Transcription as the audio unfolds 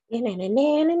I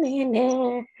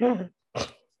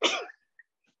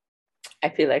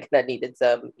feel like that needed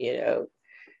some,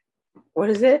 what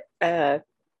is it?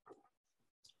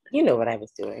 You know what I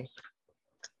was doing.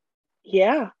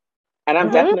 Yeah. And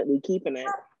I'm definitely keeping it.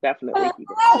 Definitely keeping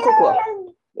it.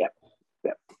 Cool. Yep.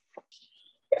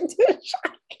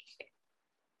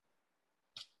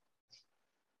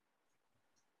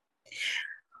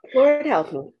 Lord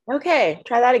help me. Okay,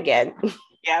 try that again.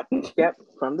 Yep.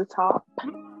 From the top.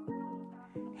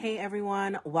 Hey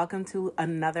everyone, welcome to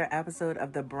another episode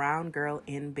of the Brown Girl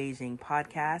in Beijing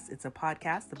podcast. It's a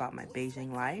podcast about my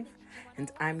Beijing life,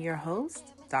 and I'm your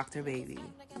host, Dr. Baby.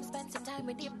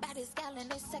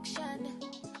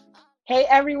 Hey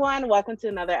everyone, welcome to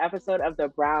another episode of the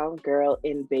Brown Girl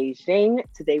in Beijing.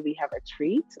 Today we have a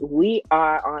treat. We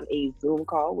are on a Zoom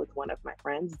call with one of my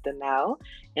friends, Danelle,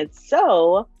 and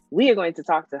so we are going to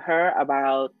talk to her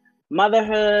about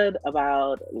motherhood,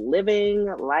 about living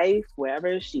life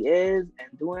wherever she is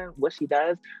and doing what she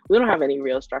does. We don't have any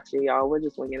real structure, y'all. We're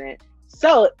just winging it.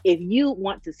 So if you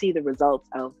want to see the results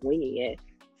of winging it,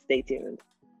 stay tuned.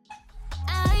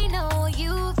 I know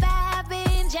you've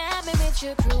been jamming with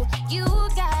your crew. You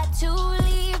got to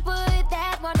leave, but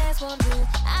that one last won't do.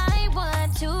 I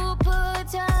want to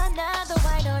put another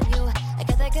wine on you. I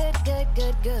got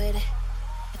that good.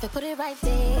 If I put it right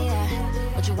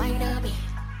there, would you wine on me?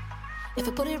 If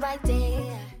I put it right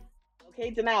there.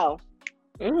 Okay, Danelle.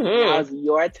 Now's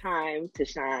your time to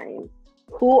shine.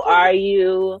 Who are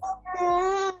you?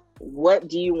 What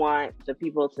do you want the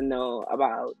people to know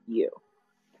about you?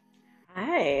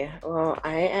 Hi, well,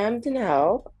 I am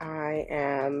Danelle. I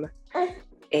am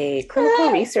a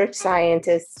clinical research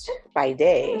scientist by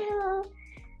day,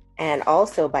 and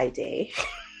also by day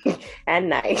and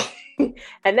night,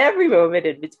 and every moment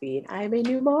in between. I'm a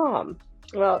new mom.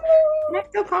 Well, can I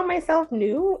still call myself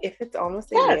new if it's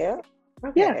almost a year?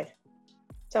 Okay. Yeah.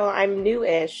 So I'm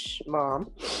new-ish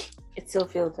mom. It still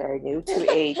feels very new to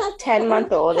a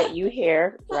 10-month-old that you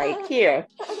hear right here.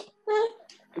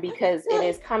 Because it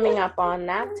is coming up on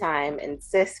nap time and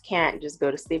sis can't just go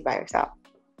to sleep by herself.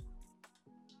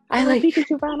 I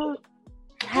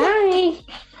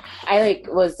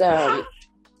was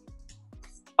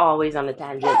always on a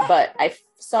tangent, but I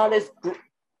saw this.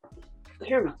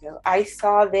 Here we go. I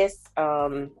saw this.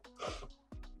 Oh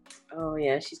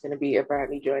yeah, she's gonna be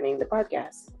apparently joining the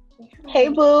podcast. Hey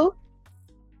boo.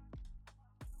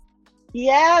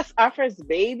 Yes, our first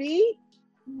baby.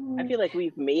 I feel like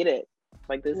we've made it.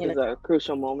 Like this is a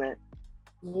crucial moment.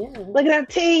 Yeah. Look at that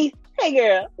teeth. Hey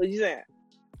girl, what you saying?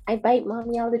 I bite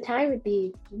mommy all the time with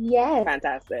these. Yes.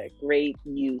 Fantastic. Great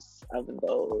use of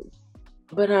those.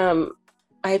 But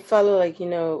I follow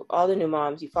all the new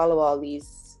moms. You follow all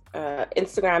these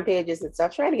Instagram pages and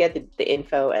stuff, trying to get the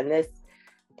info. And this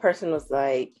person was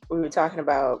like, we were talking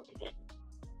about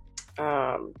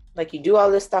like you do all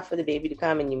this stuff for the baby to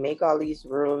come and you make all these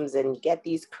rooms and get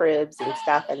these cribs and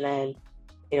stuff, and then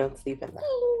you don't sleep in them.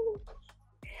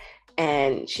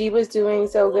 And she was doing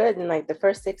so good in like the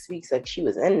first 6 weeks. Like she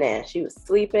was in there, she was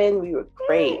sleeping, we were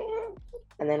great.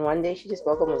 And then one day she just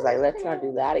woke up and was like, let's not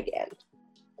do that again.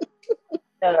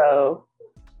 So,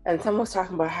 and someone was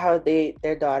talking about how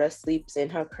their daughter sleeps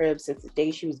in her crib since the day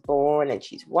she was born, and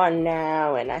she's 1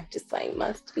 now. And I'm just like,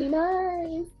 must be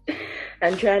nice.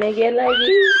 I'm trying to get like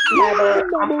you.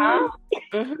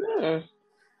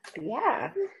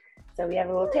 Yeah. So we have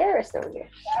a little terrorist over here.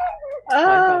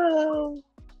 Oh,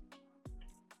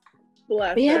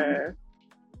 bless her.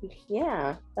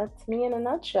 Yeah, that's me in a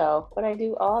nutshell. What I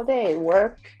do all day: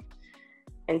 work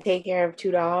and take care of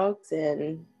 2 dogs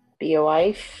and be a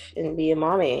wife and be a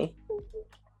mommy.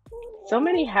 So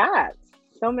many hats.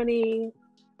 So many.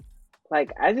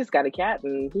 Like, I just got a cat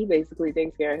and he basically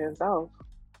takes care of himself.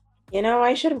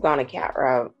 I should have gone a cat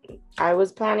route. I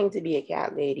was planning to be a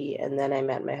cat lady, and then I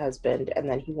met my husband, and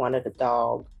then he wanted a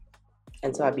dog.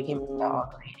 And so I became a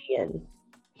dog lady, and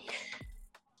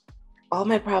all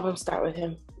my problems start with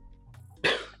him.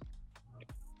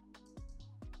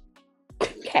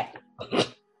 Okay.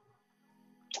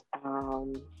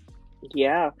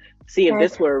 Yeah. See, if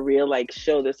this were a real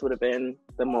show, this would have been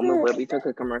the moment where we took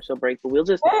a commercial break, but we'll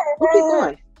keep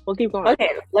going. We'll keep going.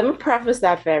 Okay, let me preface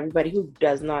that for everybody who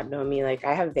does not know me. Like,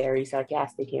 I have very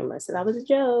sarcastic humor, so that was a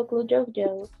joke. Little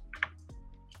joke.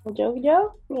 Little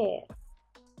joke? Yeah.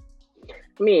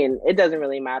 I mean, it doesn't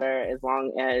really matter as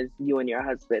long as you and your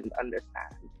husband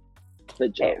understand the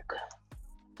joke.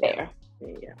 There.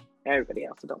 Yeah. Everybody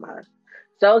else, it don't matter.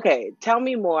 So, okay, tell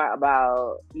me more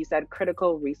about, you said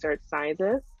critical research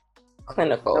scientist?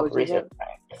 Clinical research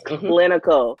scientist. Mm-hmm.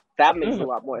 Clinical. That makes a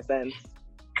lot more sense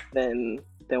than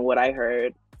what I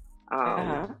heard.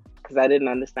 because I didn't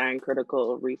understand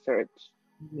critical research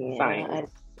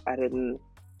science. I didn't.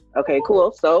 Okay,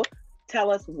 cool. So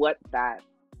tell us what that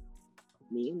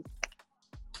means.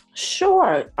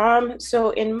 Sure.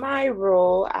 So in my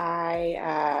role,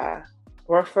 I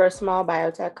work for a small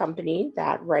biotech company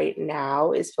that right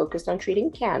now is focused on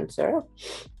treating cancer.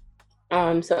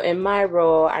 So in my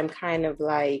role, I'm kind of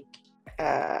like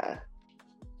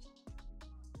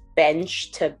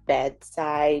bench to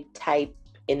bedside type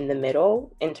in the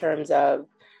middle in terms of,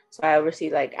 so I oversee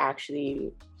like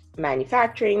actually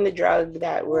manufacturing the drug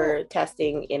that we're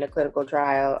testing in a clinical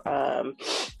trial,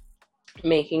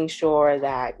 making sure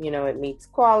that, you know, it meets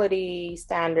quality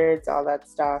standards, all that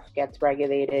stuff, gets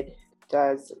regulated,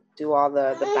 does do all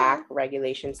the back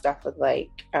regulation stuff with like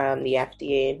the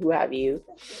FDA and who have you.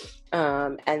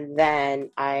 And then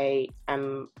I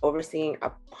am overseeing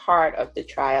a part of the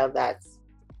trial that's,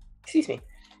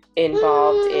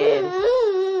 involved in,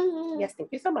 yes, thank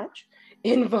you so much,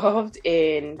 involved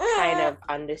in kind of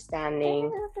understanding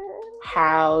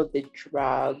how the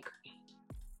drug,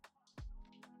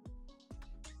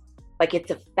 like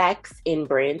its effects in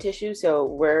brain tissue. So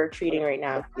we're treating right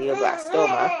now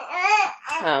glioblastoma,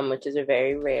 which is a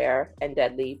very rare and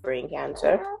deadly brain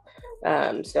cancer.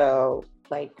 So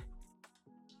like,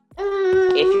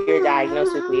 if you're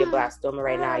diagnosed with glioblastoma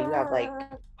right now, you have like,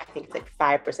 I think it's like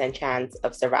 5% chance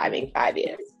of surviving 5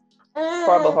 years.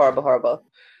 Horrible, horrible, horrible.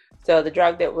 So the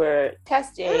drug that we're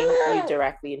testing, you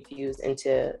directly infuse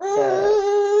into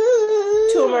the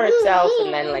tumor itself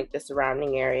and then like the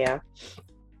surrounding area.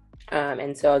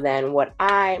 And so then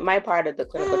my part of the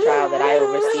clinical trial that I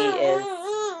oversee is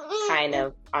kind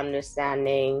of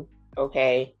understanding,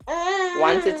 okay,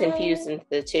 once it's infused into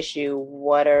the tissue,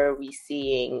 what are we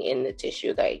seeing in the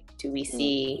tissue? Like, do we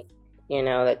see, you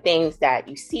know, the things that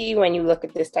you see when you look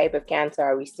at this type of cancer?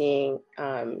 Are we seeing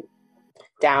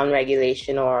down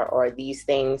regulation or these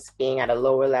things being at a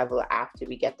lower level after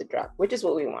we get the drug, which is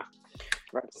what we want.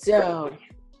 Right. So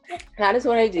that is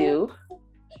what I do.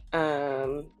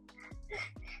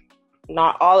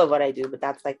 Not all of what I do, but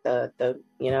that's like the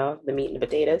you know, the meat and the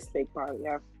potatoes. Big part,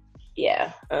 yeah.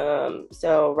 Yeah.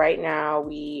 So right now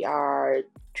we are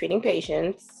treating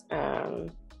patients.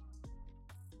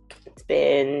 It's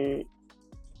been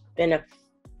a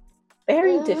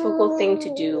very difficult thing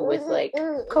to do with like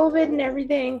COVID and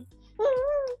everything.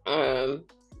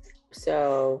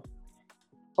 So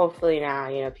hopefully now,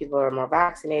 you know, people are more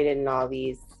vaccinated and all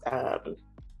these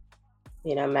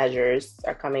you know, measures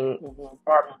are coming,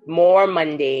 or more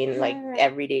mundane, like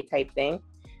everyday type thing,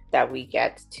 that we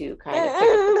get to kind of pick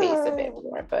up the pace a bit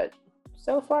more. But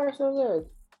so far, so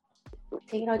good.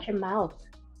 Take it out your mouth.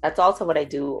 That's also what I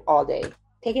do all day.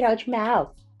 Take it out your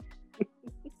mouth.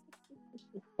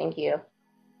 Thank you.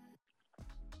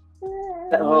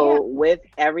 So with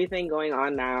everything going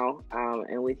on now,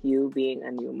 and with you being a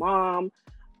new mom,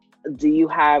 do you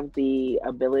have the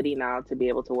ability now to be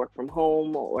able to work from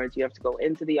home, or do you have to go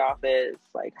into the office?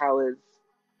 Like, how is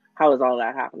all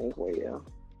that happening for you?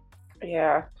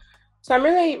 Yeah. So I'm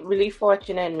really, really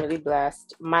fortunate and really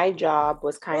blessed. My job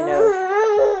was kind of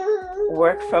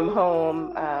work from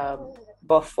home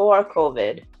before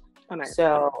COVID. Oh, nice.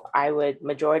 So I would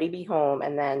majority be home.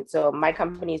 And then, so my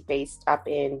company is based up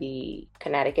in the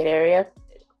Connecticut area.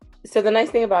 So the nice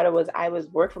thing about it was I was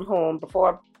work from home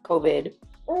before COVID.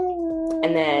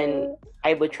 And then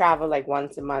I would travel like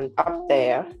once a month up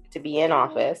there to be in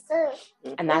office.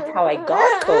 And that's how I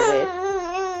got COVID.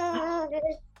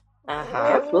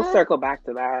 Yes, we'll circle back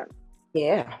to that.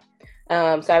 Yeah.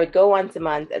 So I would go once a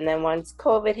month. And then once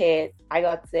COVID hit, I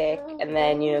got sick. And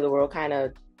then, you know, the world kind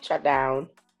of shut down.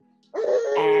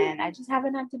 And I just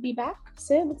haven't had to be back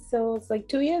since. So it's like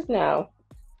 2 years now.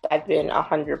 I've been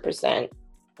 100%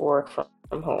 work from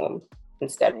home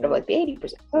instead of like the 80%.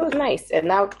 So it was nice. And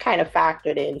that kind of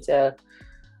factored into,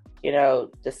 you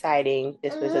know, deciding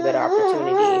this was a good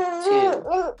opportunity to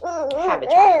have a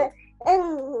child.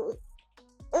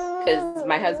 Because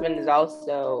my husband is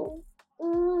also,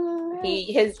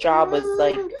 his job was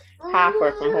like half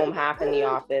work from home, half in the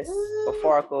office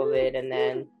before COVID. And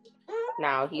then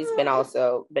now he's been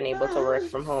able to work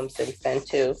from home since then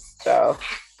too. So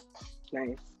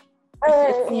nice.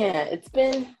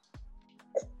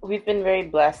 We've been very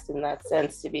blessed in that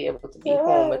sense to be able to be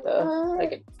home with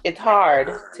it's hard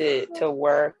to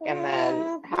work and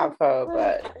then have her,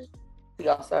 but we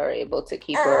also are able to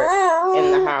keep her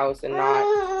in the house and not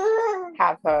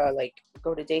have her like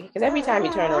go to daycare, because every time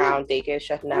you turn around, daycare is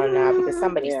shutting down now because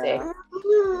somebody's sick.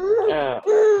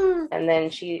 And then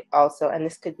she also, and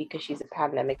this could be because she's a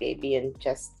pandemic baby and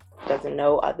just doesn't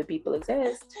know other people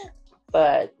exist,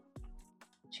 but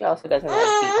she also doesn't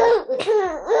like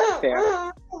people.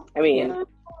 Fair. I mean,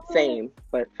 same,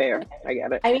 but fair. I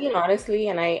get it. I mean, honestly,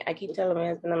 and I keep telling my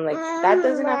husband, I'm like, that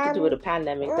doesn't have to do with a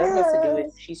pandemic. That has to do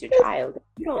with she's your child.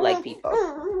 You don't like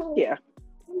people. Yeah.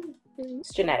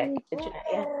 It's genetic. It's genetic.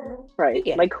 Yeah. Right.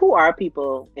 Yeah. Like, who are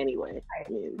people anyway?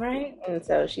 I mean, Right. And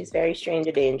so she's very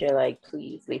stranger danger. Like,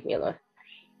 please leave me alone.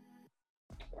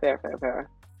 fair.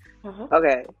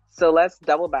 Okay, so let's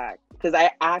double back because I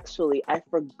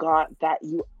forgot that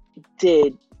you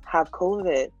did have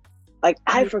COVID. Like,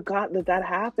 I forgot that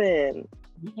happened.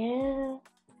 Yeah.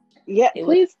 Yeah,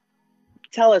 please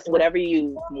tell us whatever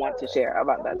you want to share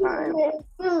about that time.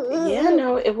 Yeah,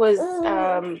 no, it was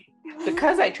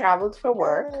because I traveled for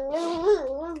work,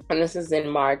 and this is in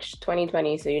March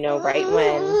 2020. So right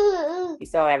when we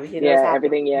saw everything. Yeah,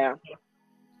 everything. Yeah.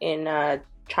 In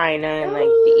China and like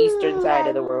the eastern side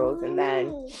of the world, and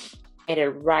then it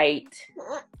had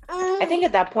I think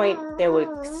at that point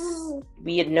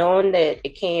we had known that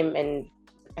it came, and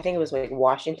I think it was like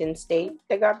Washington State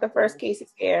that got the first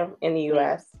cases here in the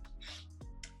US.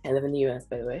 I live in the US,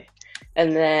 by the way.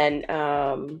 And then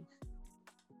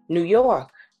New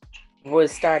York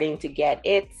was starting to get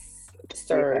its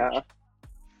surge. Yeah.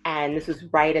 And this was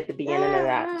right at the beginning of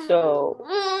that. So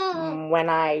when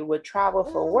I would travel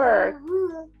for work,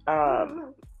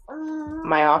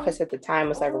 my office at the time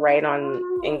was like right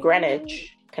in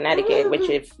Greenwich, Connecticut, which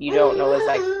if you don't know is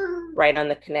like right on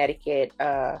the Connecticut,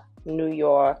 New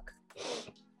York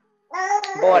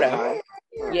border.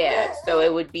 Yeah, so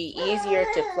it would be easier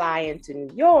to fly into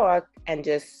New York and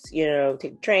just, take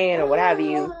a train or what have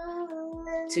you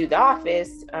to the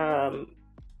office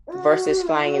versus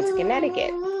flying into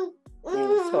Connecticut.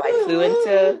 So I flew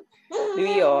into New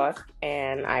York,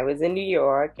 and I was in New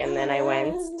York, and then I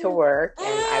went to work, and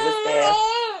I was there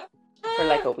for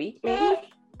like a week, maybe.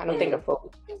 I don't think a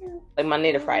full week, like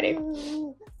Monday to Friday.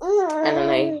 And then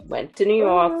I went to New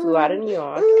York, flew out of New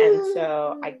York, and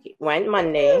so I went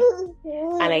Monday,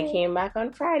 and I came back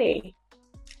on Friday.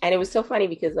 And it was so funny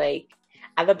because, like,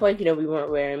 at the point, we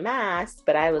weren't wearing masks,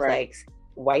 but I was like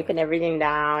wiping everything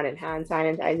down and hand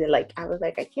sanitizer. Like, I was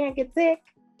like, I can't get sick.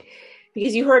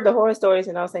 Because you heard the horror stories,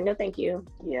 and I was like, no, thank you.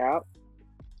 Yeah.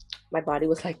 My body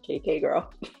was like, KK,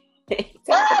 girl.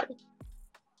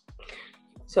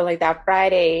 So, like, that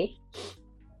Friday,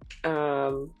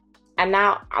 and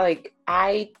now, like,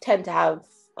 I tend to have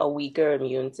a weaker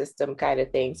immune system kind of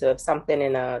thing. So, if something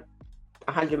in a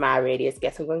 100-mile radius,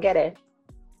 guess I'm going to get it.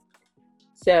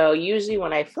 So, usually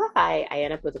when I fly, I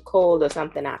end up with a cold or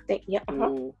something. Thank you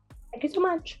so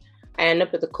much. I end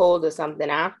up with a cold or something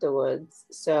afterwards.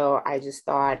 So I just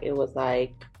thought it was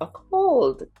like a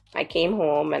cold. I came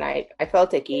home and I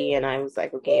felt icky, and I was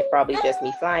like, okay, probably just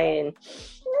me flying.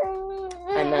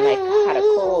 And then I had a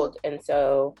cold. And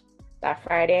so that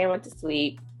Friday I went to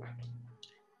sleep.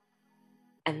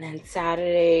 And then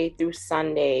Saturday through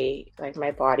Sunday, like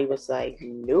my body was like,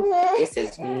 nope, this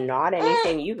is not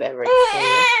anything you've ever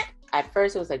experienced. At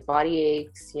first it was like body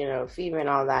aches, fever and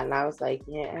all that. And I was like,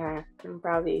 yeah, I'm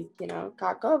probably,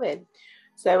 got COVID.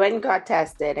 So I went and got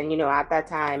tested. And, at that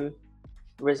time,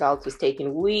 results was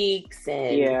taking weeks,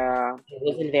 and it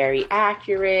wasn't very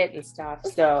accurate and stuff.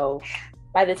 So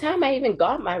by the time I even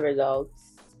got my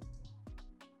results,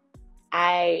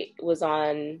 I was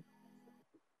on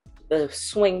the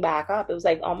swing back up. It was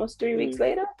like almost 3 weeks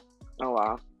later. Oh,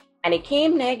 wow. And it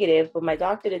came negative, but my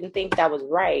doctor didn't think that was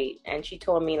right. And she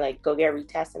told me, like, go get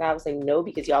retested. I was like, no,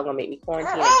 because y'all gonna make me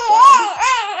quarantine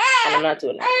and I'm not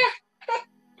doing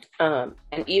that.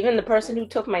 And even the person who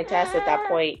took my test at that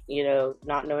point,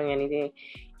 not knowing anything,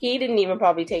 he didn't even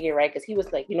probably take it right, because he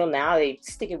was like, now they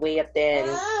stick it way up there.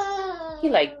 And he,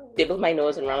 like, dibbled my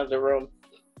nose and ran out of the room.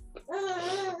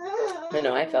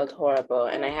 I felt horrible.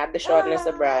 And I had the shortness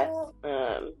of breath.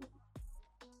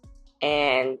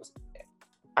 And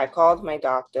I called my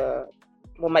doctor.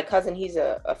 Well, my cousin, he's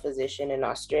a physician in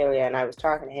Australia, and I was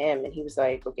talking to him, and he was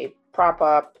like, okay, prop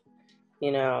up,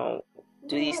 do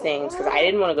these things, because I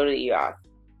didn't want to go to the ER.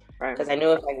 Right. Because I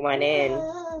knew if I went in,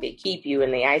 they keep you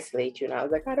and they isolate you, and I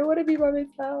was like, I don't want to be by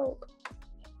myself.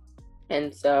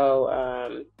 And so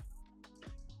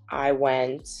I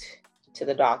went to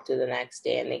the doctor the next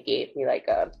day, and they gave me like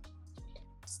a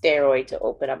steroid to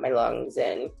open up my lungs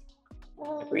and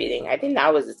breathing. I think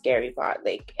that was the scary part.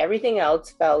 Like, everything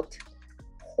else felt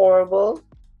horrible,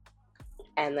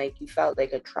 and like you felt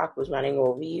like a truck was running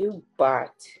over you,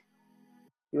 but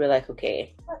you were like,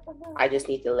 okay, I just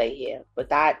need to lay here. But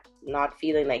that not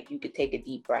feeling like you could take a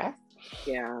deep breath,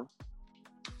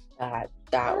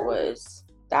 that was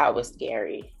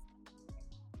scary.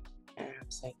 And I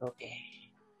was like,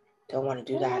 okay, don't want to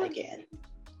do that again.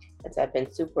 Because I've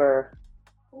been super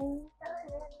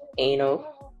anal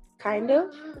kind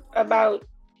of about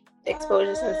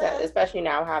exposure since that, especially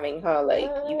now having her, like,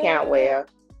 you can't wear,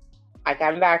 like,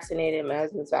 I'm vaccinated, my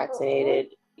husband's vaccinated,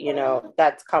 you know,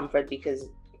 that's comfort because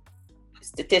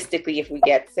statistically, if we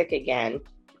get sick again,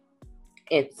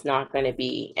 it's not going to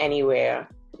be anywhere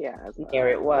near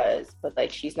it was. But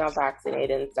like, she's not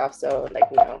vaccinated and stuff, so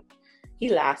like, no, he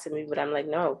laughs at me, but I'm like,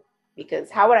 no,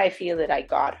 because how would I feel that I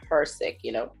got her sick,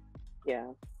 you know? Yeah.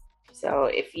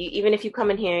 So even if you come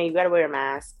in here, you got to wear a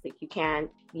mask. Like, you can't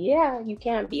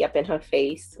be up in her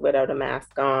face without a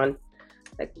mask on.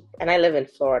 Like, and I live in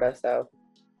Florida, so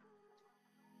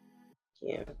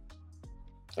yeah.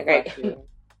 Okay.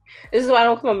 This is why I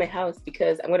don't come out my house,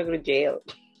 because I'm gonna go to jail.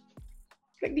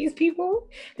 Like, these people,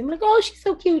 I'm like, oh, she's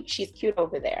so cute. She's cute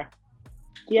over there.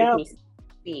 Yeah. 6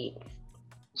 feet.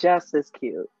 Just as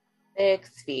cute.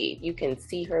 6 feet. You can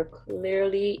see her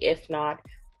clearly. If not,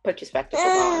 put your spectacles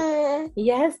on.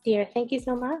 Yes, dear. Thank you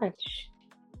so much.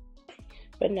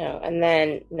 But no, and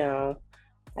then no,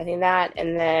 I think that,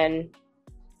 and then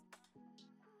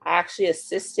I actually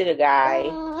assisted a guy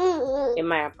in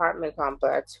my apartment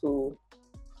complex who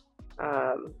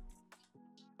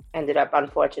ended up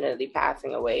unfortunately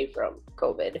passing away from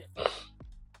COVID.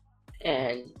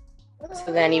 And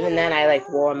so then, even then, I like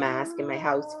wore a mask in my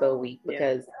house for a week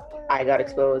because I got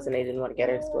exposed and I didn't want to get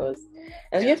exposed.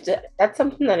 And you have to, that's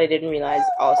something that I didn't realize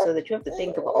also, that you have to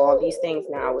think of all these things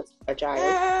now with a child.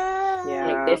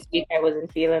 Yeah. Like, this week I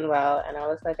wasn't feeling well, and I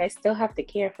was like, I still have to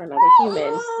care for another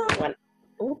human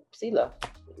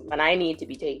when I need to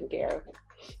be taken care of.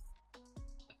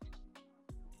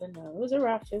 But no, it was a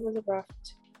rough.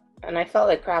 And I felt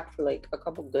like crap for like a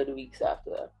couple good weeks after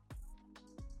that.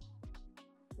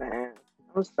 Man,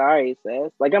 I'm sorry,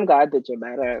 sis. Like, I'm glad that you're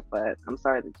better, but I'm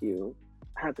sorry that you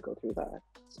had to go through that.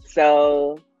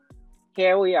 So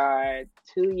here we are,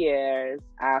 2 years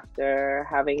after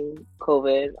having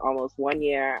COVID, almost 1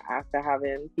 year after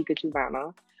having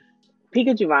Pikachuvana.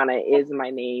 Pikachuvana is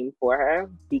my name for her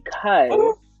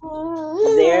because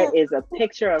there is a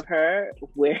picture of her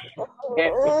where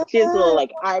she has a little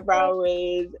like eyebrow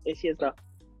raised, and she has a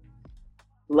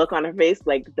look on her face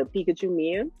like the Pikachu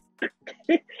meme.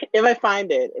 If I find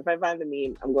the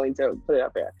meme, I'm going to put it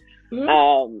up here.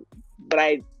 Mm-hmm. But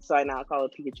I now call her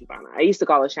Pikachuvana. I used to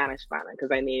call her Shanna Shivana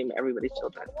because I name everybody's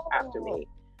children after me.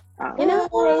 Wasn't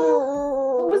it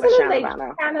like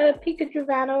Shanna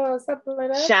Pikachuvana or something like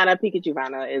that? Shanna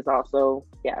Pikachuvana is also,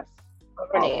 yes,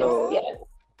 her name. Yeah.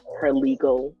 Her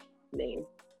legal name.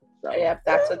 So yep,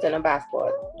 that's what's in a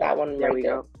passport. That one. There we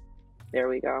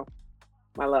go.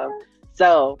 My love.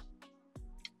 So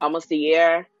almost a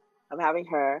year of having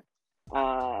her.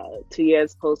 2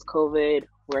 years post COVID,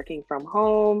 working from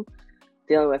home,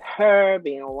 dealing with her,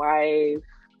 being a wife,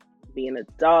 being a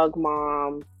dog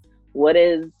mom. What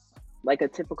is like a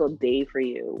typical day for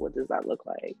you? What does that look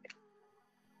like?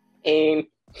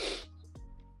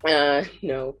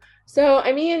 No. So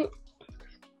I mean,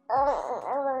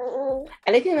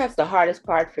 and I think that's the hardest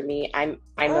part for me. I'm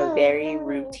a very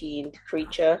routine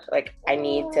creature. Like, I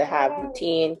need to have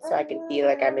routine so I can feel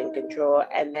like I'm in control.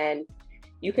 And then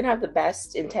you can have the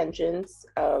best intentions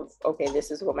of, okay,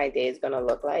 this is what my day is going to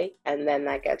look like. And then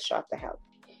that gets shot to hell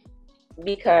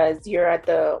because you're at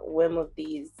the whim of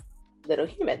these little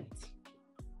humans.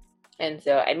 And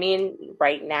so, I mean,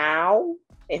 right now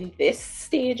in this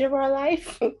stage of our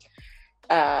life,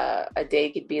 a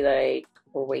day could be like,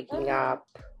 we're waking up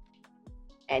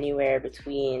anywhere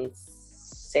between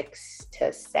 6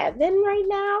 to 7 right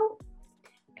now.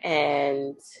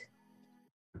 And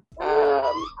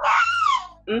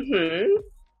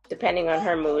depending on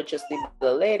her mood, she'll sleep a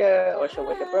little later or she'll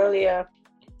wake up earlier.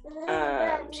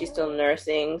 She's still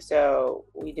nursing, so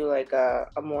we do like a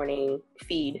morning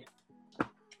feed.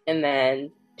 And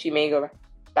then she may go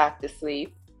back to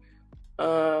sleep.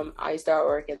 I start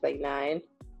work at like 9.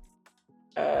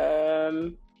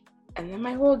 And then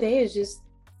my whole day is just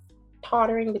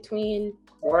tottering between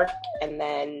work and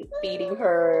then feeding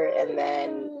her and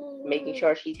then making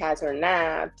sure she has her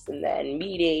naps and then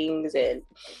meetings. And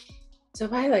so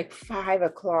by like 5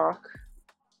 o'clock,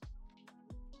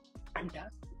 I'm done.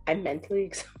 I'm mentally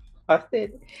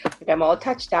exhausted. Like, I'm all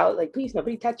touched out. Like, please,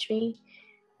 nobody touch me.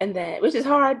 And then, which is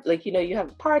hard. Like, you know, you have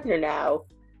a partner now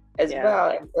as well.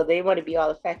 And so they want to be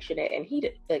all affectionate. And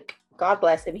he, like, God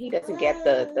bless him, he doesn't get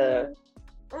the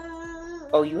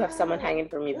oh, you have someone hanging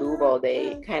from your boob all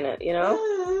day kind of, you know?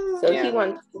 So he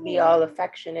wants to be all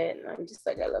affectionate. And I'm just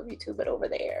like, I love you too, but over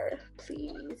there,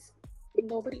 please.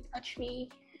 Nobody touch me.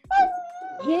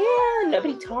 Yeah,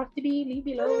 nobody talk to me. Leave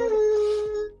me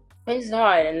alone. It's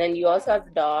hard. And then you also have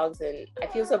the dogs. And I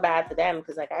feel so bad for them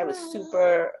because, like, I was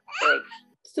super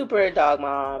dog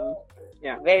mom.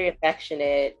 Yeah. very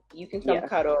affectionate. You can come Yes.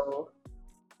 cuddle.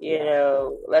 You Yeah.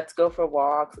 know, let's go for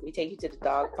walks. We take you to the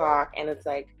dog park, and it's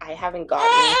like I haven't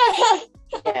gotten.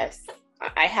 Yes,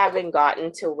 I haven't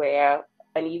gotten to where,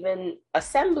 and even a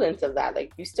semblance of that.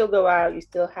 Like you still go out, you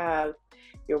still have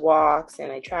your walks,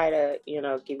 and I try to, you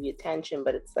know, give you attention,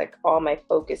 but it's like all my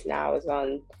focus now is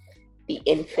on the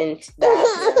infant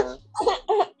that,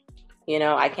 you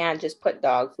know, I can't just put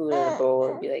dog food in a bowl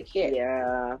and be like, here.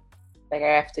 Yeah. Like I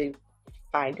have to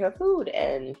find her food.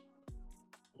 And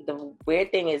the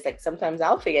weird thing is, like, sometimes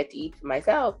I'll forget to eat for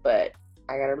myself, but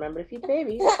I gotta remember to feed the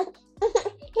baby.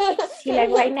 See, like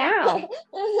right now.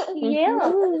 Yeah.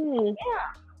 Mhm.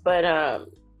 But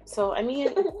so I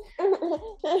mean,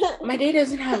 my day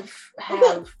doesn't have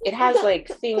it has like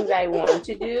things I want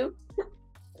to do,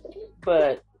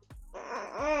 but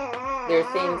there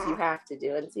are things you have to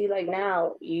do. And see, like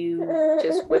now you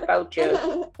just whip out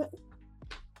your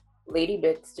lady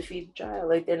bits to feed the child.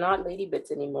 Like they're not lady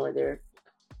bits anymore. They're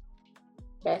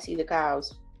Bessie the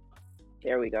cows.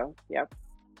 There we go. Yep.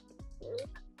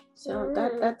 So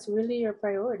that's really your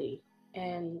priority.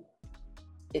 And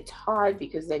it's hard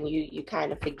because then you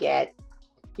kind of forget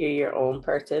you're your own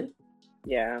person.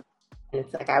 Yeah. And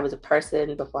it's like I was a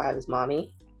person before I was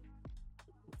mommy.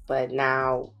 But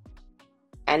now,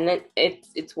 and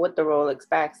it's what the role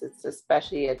expects. It's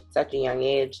especially at such a young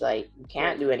age, like you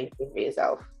can't do anything for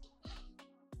yourself.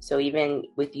 So even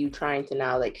with you trying to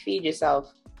now like feed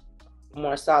yourself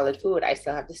more solid food, I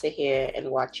still have to sit here and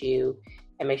watch you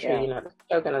and make sure you're not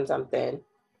choking on something.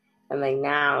 And like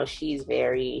now she's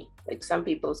very like some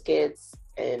people's kids,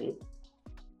 and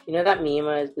you know that meme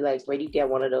is be like, where do you get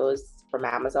one of those from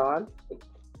Amazon? Like,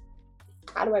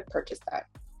 how do I purchase that?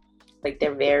 Like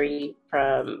they're very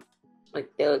like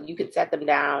you can set them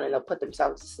down and they'll put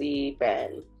themselves to sleep,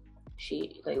 and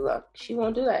she like look, she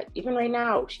won't do that. Even right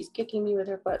now, she's kicking me with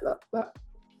her foot. Look.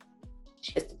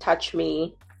 She has to touch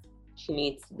me. She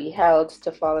needs to be held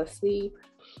to fall asleep.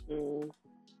 And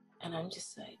I'm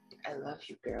just like, I love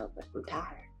you, girl, but I'm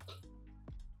tired.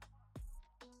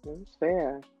 That's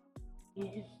fair.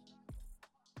 Yeah.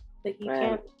 Like you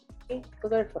Man. can't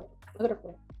look at her foot. Look at her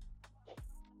foot.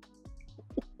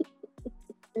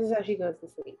 This is how she goes to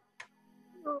sleep.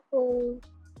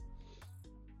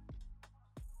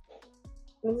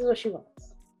 This is what she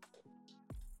wants.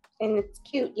 And it's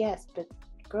cute, yes, but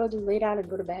girl, just lay down and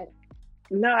go to bed.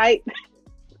 No, I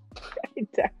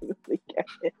definitely get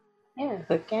it. Yeah,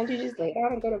 like can't you just lay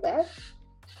down and go to bed?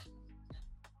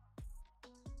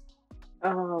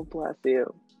 Oh, bless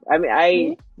you. I mean,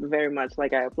 I very much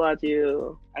like I applaud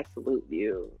you. I salute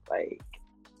you. Like,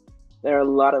 there are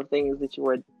a lot of things that you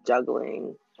are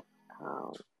juggling.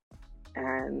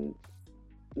 And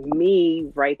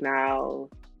me right now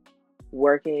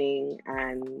working,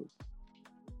 and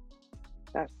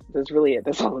that's really it.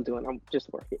 That's all I'm doing. I'm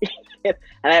just working. And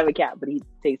I have a cat, but he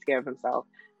takes care of himself.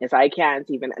 And so I can't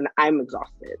even, and I'm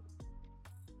exhausted.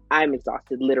 I'm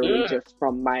exhausted literally just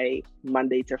from my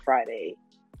Monday to Friday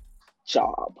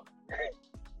job.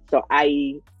 So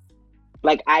I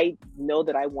know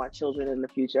that I want children in the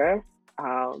future.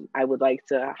 I would like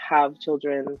to have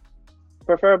children,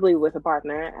 preferably with a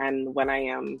partner, and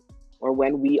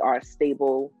when we are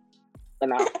stable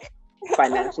enough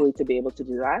financially to be able to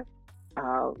do that.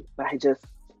 But I just,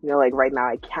 like right now,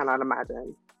 I cannot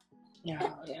imagine. No,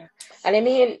 yeah. And I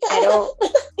mean, I don't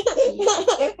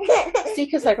see,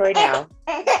 because like right now,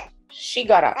 she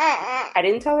got up. I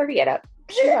didn't tell her to get up.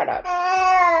 She got up.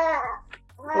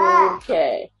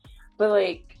 Okay. But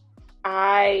like,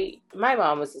 my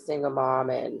mom was a single mom,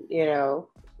 and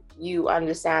you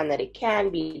understand that it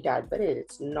can be done, but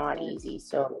it's not easy.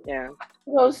 So Yeah.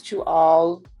 kudos to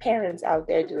all parents out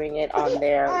there doing it on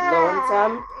their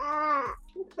lonesome.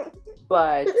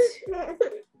 But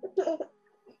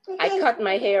I cut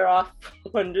my hair off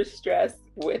under stress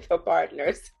with a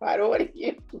partner, so I don't want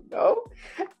you to know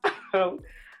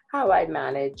how I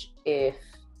manage if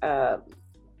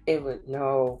it would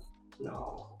no.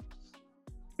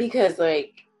 Because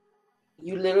like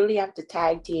you literally have to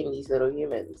tag team these little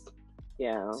humans.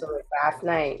 Yeah. So like last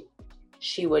night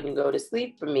she wouldn't go to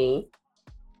sleep for me,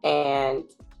 and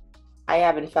I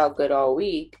haven't felt good all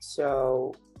week,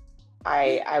 so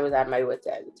I was at my wit's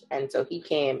end. And so he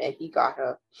came and he got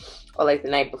her, or like the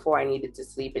night before I needed to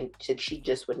sleep, and she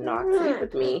just would not sleep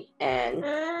with me, and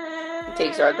he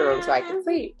takes her out the room so I can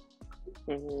sleep.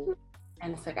 Mm-hmm.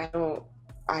 And it's like I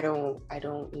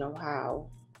don't know how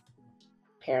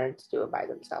parents do it by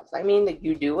themselves. I mean, like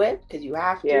you do it because you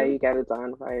have to. Yeah, you get it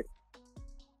done, right?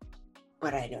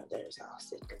 But I know they're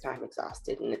exhausted because I'm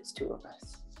exhausted, and it's two of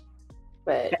us.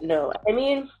 But no, I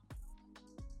mean,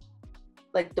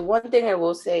 like the one thing I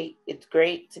will say, it's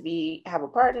great to have a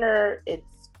partner.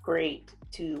 It's great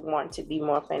to want to be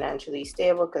more financially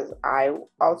stable, because I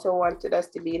also wanted us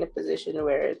to be in a position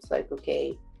where it's like,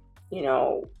 okay, you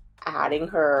know, adding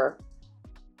her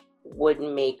would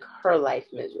make her life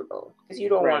miserable, because you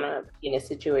don't want to be in a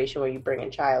situation where you bring a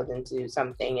child into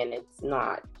something and it's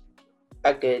not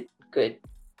a good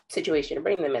situation to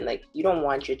bring them in. Like, you don't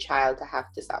want your child to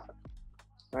have to suffer.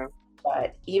 Right.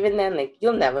 But even then, like,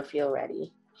 you'll never feel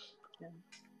ready. Yeah.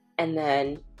 And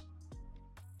then,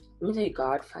 let me tell you,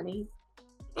 God funny,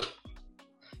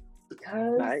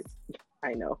 because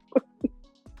I know.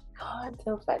 God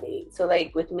so funny. So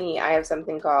like with me, I have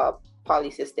something called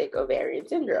polycystic ovarian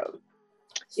syndrome.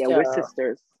 Yeah, so, we're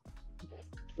sisters.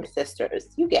 We're sisters.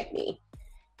 You get me.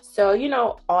 So, you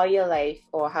know, all your life,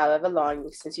 or however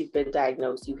long since you've been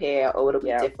diagnosed, you hear, oh, it'll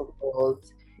be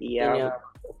difficult. Yeah. You know,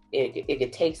 it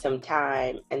could take some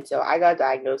time. And so I got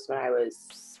diagnosed when I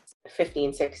was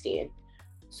 15, 16.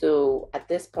 So at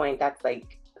this point, that's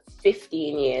like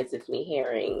 15 years of me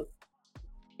hearing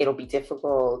it'll be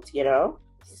difficult, you know?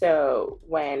 So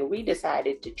when we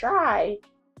decided to try,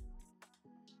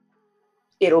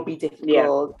 it'll be difficult.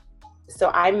 Yeah.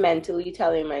 So I'm mentally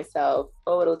telling myself,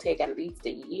 oh, it'll take at least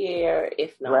a year,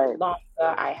 if not longer.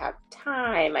 I have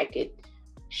time. I could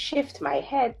shift my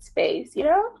headspace, you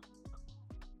know?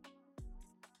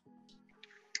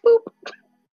 Boop.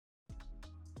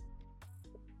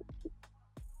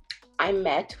 I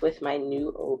met with my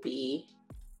new OB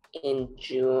in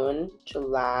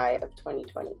July of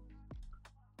 2020.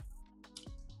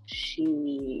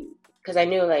 Because I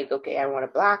knew, like, okay, I want a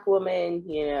Black woman,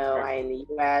 you know, I in the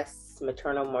US,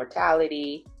 maternal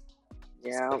mortality,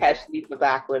 especially for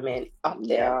Black women, up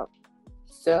there. Yeah.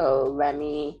 So let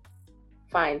me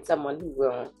find someone who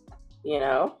will, you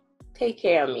know, take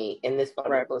care of me in this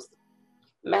vulnerable state.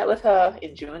 Met with her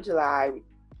in June, July. We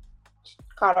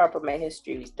caught up with my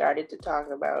history. We started to talk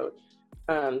about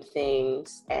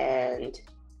things, and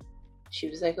she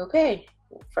was like, okay,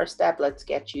 first step, let's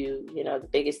get you, you know, the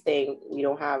biggest thing, we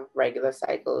don't have regular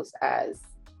cycles as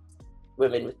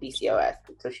women with PCOS.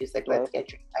 So she's like, let's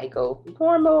get your cycle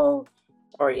normal,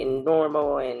 or in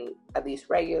normal and at least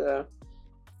regular.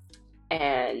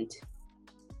 And,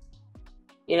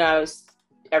 you know,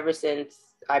 ever since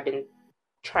I've been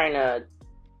trying to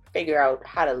figure out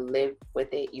how to live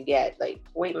with it. You get like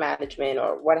weight management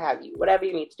or what have you, whatever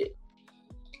you need to do.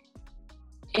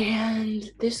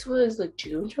 And this was like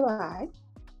June, July,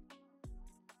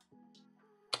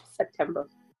 September.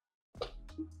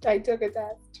 I took a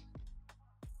test.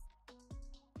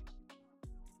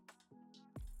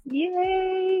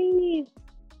 Yay!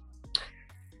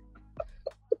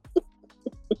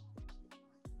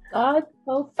 God,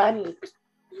 so funny.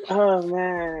 Oh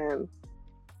man.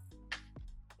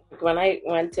 When I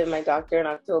went to my doctor in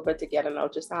October to get an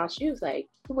ultrasound, she was like,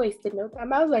 you wasted no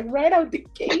time. I was like, right out the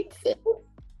gate.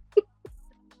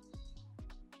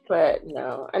 But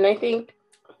no. And I think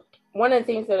one of the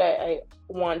things that I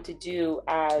want to do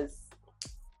as,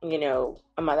 you know,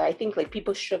 a mother, I think like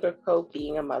people sugarcoat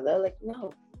being a mother. Like,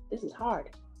 no, this is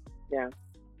hard. Yeah.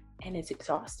 And it's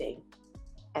exhausting.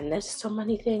 And there's so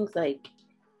many things like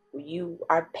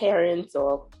our parents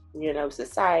or, you know,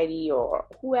 society or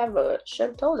whoever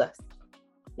should have told us.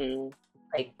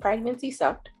 Like, pregnancy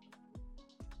sucked.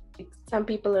 Some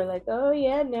people are like, oh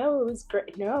yeah, no, it was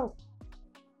great. No.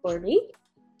 For me,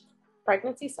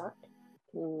 pregnancy sucked.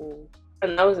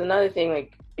 And that was another thing,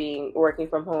 like working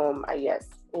from home, I guess,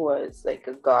 was like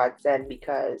a godsend,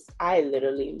 because I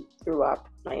literally threw up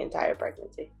my entire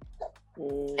pregnancy.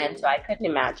 And so I couldn't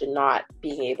imagine not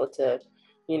being able to,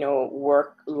 you know,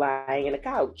 work lying in a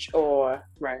couch, or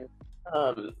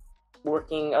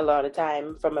working a lot of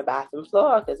time from a bathroom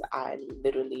floor, because I'm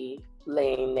literally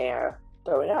laying there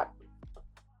throwing up.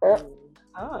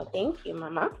 Oh, thank you,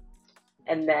 Mama.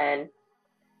 And then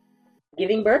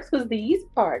giving birth was the easy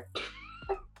part.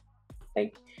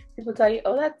 Like, people tell you,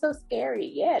 oh, that's so scary.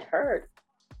 Yeah, it hurt.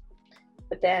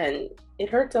 But then it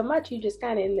hurt so much, you just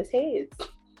kind of in this haze.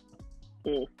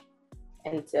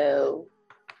 And so,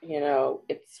 you know,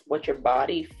 it's what your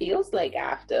body feels like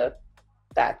after.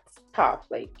 That's tough.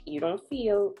 Like, you don't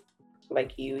feel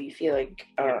like you feel like,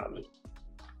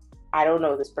 I don't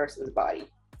know this person's body.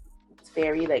 It's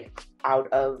very like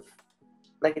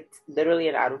it's literally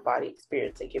an out of body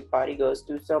experience. Like, your body goes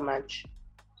through so much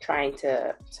trying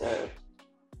to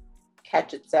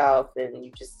catch itself, and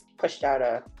you just pushed out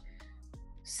a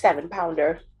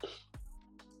 7-pounder,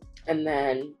 and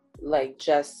then like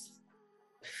just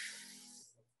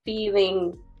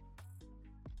feeling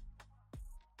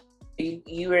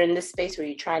you were in this space where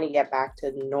you're trying to get back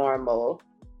to normal,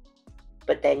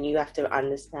 but then you have to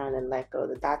understand and let go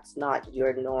that that's not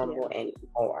your normal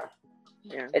anymore.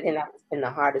 Yeah. I think that's been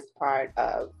the hardest part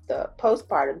of the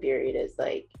postpartum period, is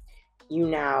like, you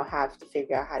now have to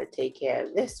figure out how to take care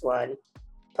of this one,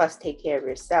 plus take care of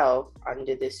yourself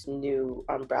under this new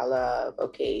umbrella of,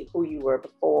 okay, who you were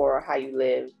before, how you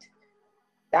lived,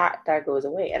 that goes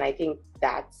away. And I think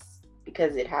that's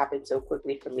because it happened so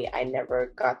quickly for me. I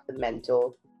never got the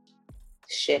mental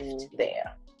shift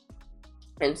there.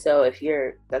 And so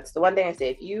that's the one thing I say,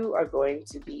 if you are going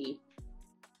to be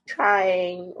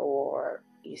trying, or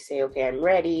you say, okay, I'm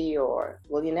ready, or,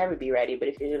 well, you'll never be ready, but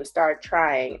if you're going to start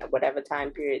trying at whatever time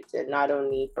period to not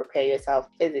only prepare yourself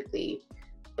physically,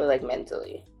 but like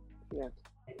mentally. Yeah.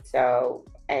 So,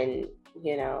 and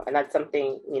that's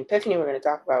something the epiphany we're going to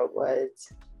talk about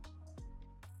was,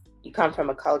 you come from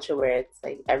a culture where it's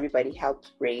like everybody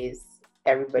helps raise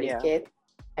everybody's kid,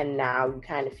 and now you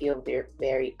kind of feel very,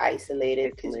 very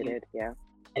isolated because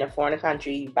in a foreign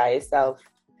country by yourself.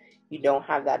 You don't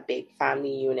have that big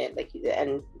family unit like you did.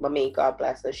 And Mami, God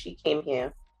bless her, she came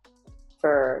here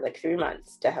for like 3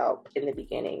 months to help in the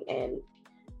beginning. And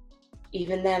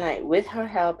even then, with her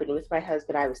help and with my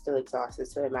husband, I was still exhausted.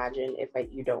 So imagine if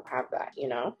you don't have that,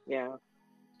 Yeah.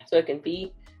 So it can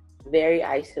be very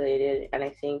isolated. And I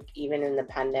think even in the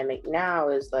pandemic now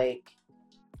is like,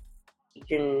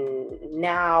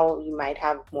 now you might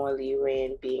have more leeway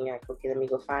in being like, okay, let me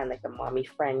go find like a mommy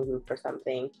friend group or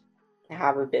something,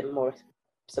 have a bit more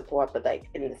support. But like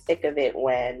in the thick of it,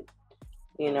 when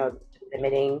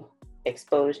limiting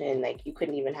exposure, like you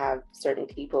couldn't even have certain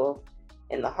people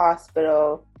in the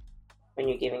hospital when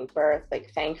you're giving birth.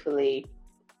 Like thankfully,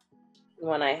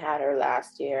 when I had her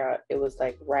last year, it was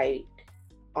like right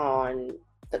on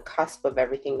the cusp of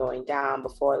everything going down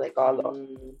before like all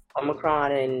the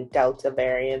Omicron and Delta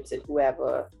variants and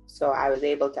whoever. So I was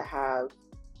able to have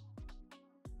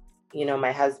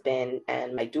my husband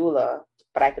and my doula,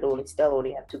 but I could still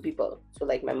only have 2 people. So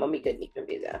like my mommy couldn't even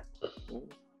be there.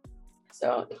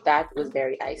 So that was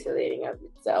very isolating of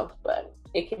itself, but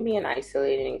it can be an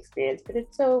isolating experience, but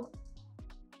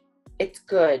it's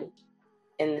good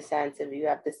in the sense of you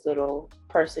have this little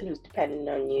person who's dependent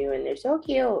on you and they're so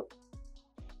cute.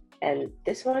 And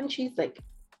this one, she's a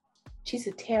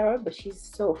terror, but she's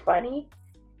so funny.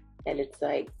 And it's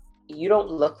like, you don't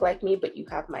look like me, but you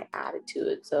have my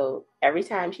attitude. So every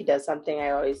time she does something, I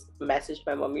always message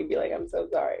my mommy and be like, I'm so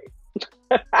sorry.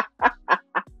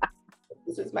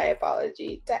 This is my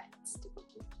apology text.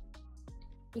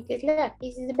 Because look,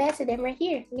 this is the best of them right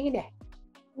here. Look at that.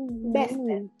 Best of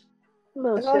them.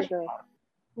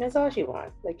 That's all she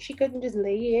wants. Like, she couldn't just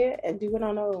lay here and do it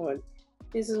on her own.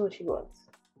 This is what she wants.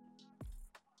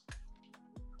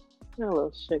 A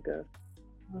little sugar.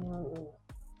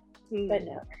 But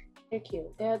no, they're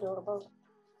cute. They're adorable.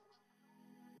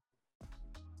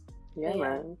 Yeah,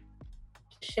 man.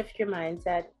 Shift your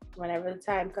mindset whenever the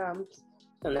time comes.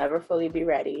 You'll never fully be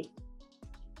ready.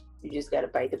 You just gotta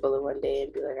bite the bullet one day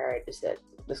and be like, all right, this is it.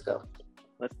 Let's go.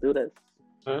 Let's do this.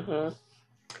 And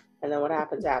then what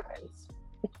happens, happens.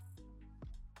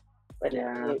 But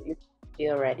you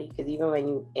feel ready, because even when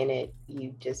you're in it,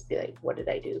 you just be like, what did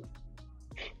I do?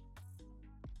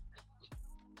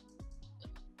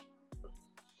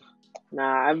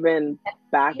 Nah, I've been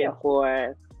back and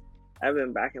forth.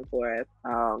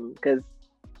 Because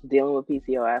dealing with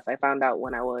PCOS, I found out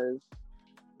when I was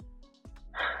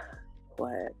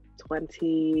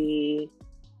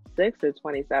 26 or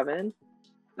 27.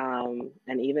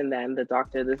 And even then, the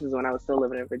doctor, this is when I was still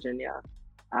living in Virginia,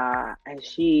 and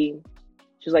she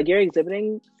was like, you're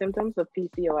exhibiting symptoms of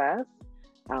PCOS.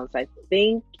 So I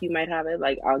think you might have it.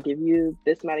 Like, I'll give you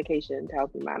this medication to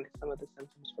help you manage some of the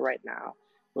symptoms for right now.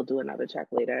 We'll do another check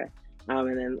later.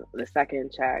 And then the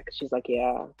second check, she's like,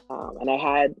 yeah. And I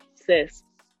had cysts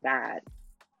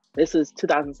this was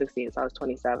 2016, so I was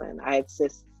 27. I had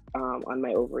cysts on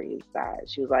my ovaries that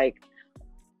she was like,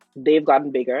 they've gotten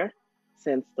bigger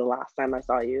since the last time I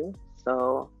saw you.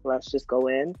 So let's just go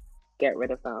in, get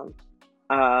rid of them.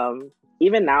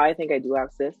 Even now, I think I do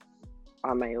have cysts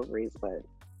on my ovaries, but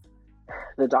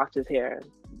the doctors here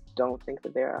don't think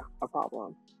that they're a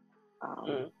problem at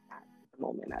the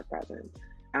moment, at present.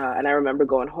 And I remember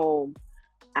going home,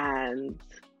 and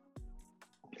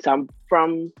so I'm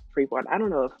from Freeport. I don't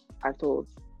know if I've told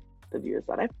the viewers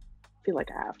that. I feel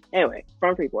like I have. Anyway,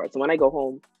 from Freeport. So when I go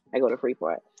home, I go to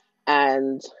Freeport.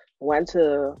 And went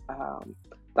to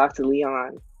Dr.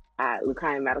 Leon at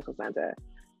Lucayan Medical Center.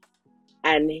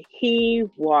 And he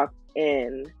walked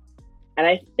in, and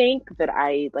I think that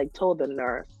I told the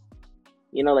nurse,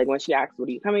 when she asked, what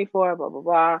are you coming for, blah, blah,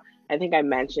 blah. I think I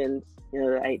mentioned,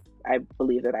 that I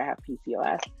believe that I have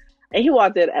PCOS. And he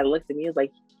walked in and looked at me. He was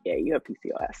like, "Yeah, you have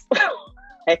PCOS."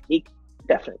 And he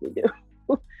definitely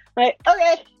do. Like,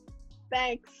 okay,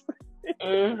 thanks.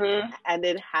 And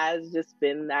it has just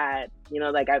been that,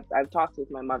 like I've talked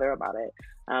with my mother about it,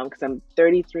 because I'm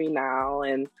 33 now,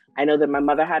 and I know that my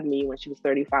mother had me when she was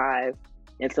 35,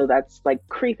 and so that's like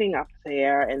creeping up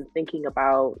there, and thinking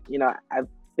about, I've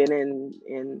been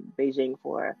in Beijing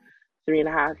for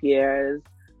 3.5 years,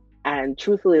 and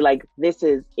truthfully, like, this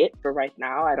is it for right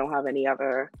now. I don't have any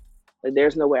other, like,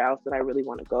 there's nowhere else that I really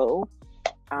want to go,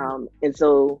 and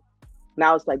so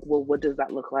now it's like, well, what does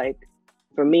that look like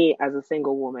for me as a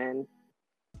single woman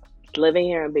living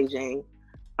here in Beijing,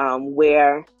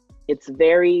 where it's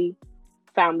very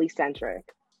family centric.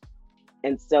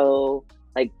 And so,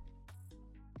 like,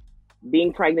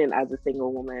 being pregnant as a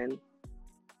single woman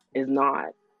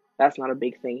that's not a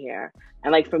big thing here.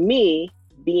 And like, for me,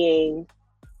 being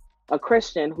a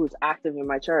Christian who's active in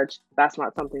my church, that's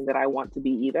not something that I want to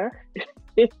be either.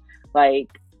 Like,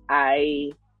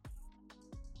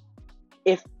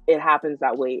 if it happens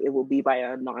that way, it will be by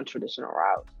a non-traditional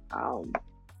route.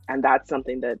 And that's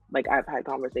something that, like, I've had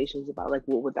conversations about, like,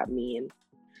 what would that mean?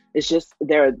 It's just,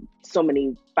 there are so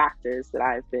many factors that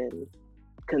I've been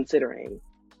considering,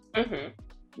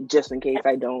 just in case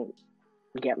I don't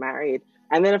get married.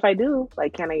 And then if I do,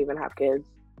 like, can I even have kids?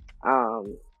 So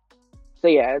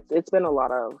yeah, it's been a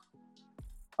lot of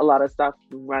stuff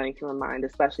running through my mind,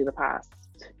 especially the past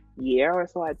year or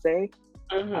so, I'd say.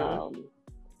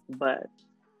 But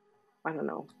I don't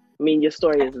know. I mean, your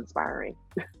story is inspiring.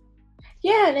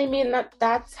 Yeah, and I mean,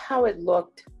 that's how it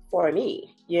looked for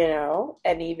me,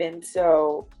 and even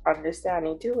so,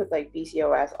 understanding too with like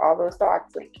PCOS, all those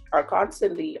thoughts like are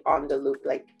constantly on the loop.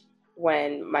 Like,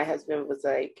 when my husband was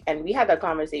like, and we had that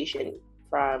conversation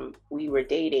from we were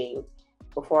dating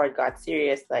before it got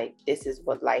serious, like, this is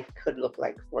what life could look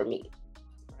like for me.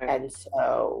 Right. And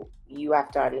so you have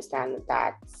to understand that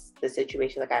that's the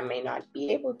situation. Like, I may not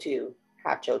be able to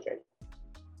have children.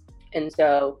 And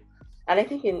so, and I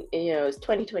think it's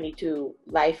 2022,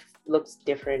 life looks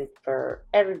different for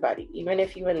everybody. Even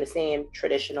if you're in the same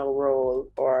traditional role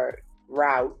or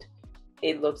route,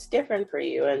 it looks different for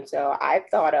you. And so I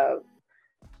thought of,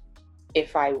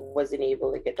 if I wasn't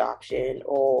able to get adoption,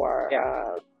 or,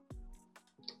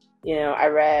 I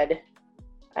read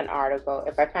an article,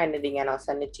 if I find it again, I'll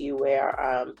send it to you,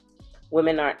 where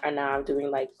women are now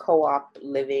doing like co-op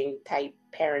living type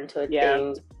parenthood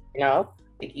things,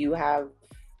 like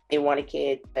they want a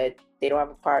kid, but they don't have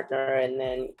a partner, and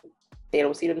then they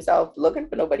don't see themselves looking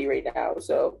for nobody right now.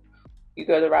 So you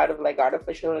go the route of like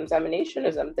artificial insemination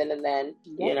or something, and then,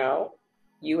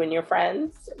 you and your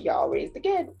friends, y'all raise the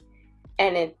kid.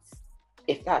 And it's,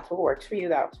 if that's what works for you,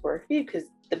 that's what works for you. Because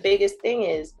the biggest thing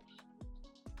is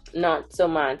not so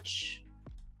much,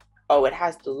 it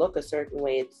has to look a certain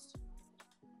way. It's,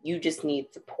 you just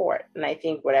need support. And I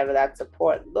think whatever that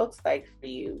support looks like for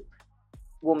you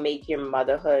will make your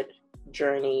motherhood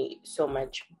journey so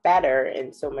much better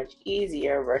and so much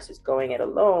easier versus going it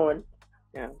alone.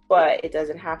 Yeah. But it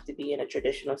doesn't have to be in a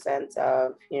traditional sense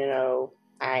of,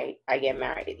 I get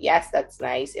married. Yes, that's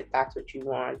nice. If that's what you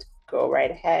want, go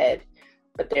right ahead.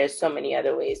 But there's so many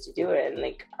other ways to do it. And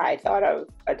like, I thought of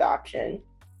adoption.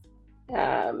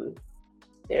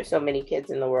 There's so many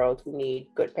kids in the world who need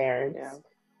good parents. Yeah.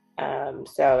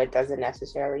 So it doesn't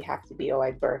necessarily have to be,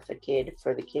 I birth a kid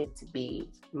for the kid to be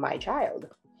my child.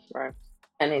 Right.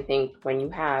 And I think when you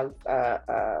have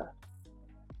a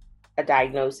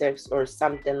diagnosis or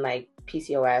something like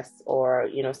PCOS, or,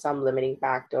 some limiting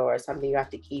factor or something you have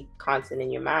to keep constant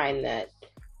in your mind, that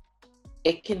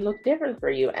it can look different for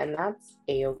you, and that's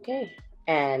a-okay.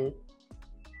 And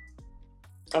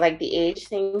like the age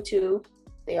thing too,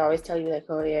 they always tell you like,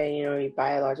 oh yeah, your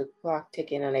biological clock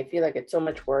ticking, and I feel like it's so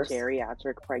much worse.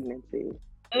 Geriatric pregnancy.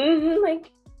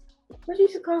 Like, what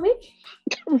did you call me?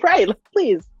 Right,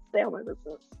 please stay on my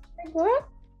business. Like, what?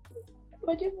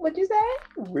 What'd you say?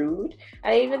 Rude.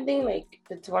 I even think like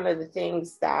it's one of the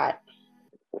things that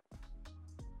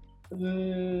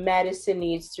medicine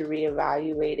needs to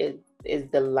reevaluate is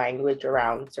the language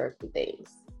around certain things.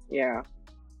 Yeah.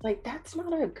 Like, that's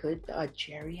not a good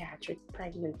geriatric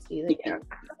pregnancy. Like, yeah.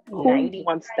 Who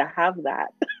wants to have that?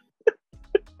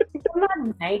 I'm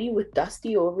not 90 with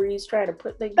dusty ovaries trying to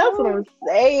put like. That's what I'm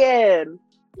saying.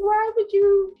 Why would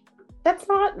you? That's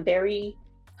not very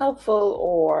helpful,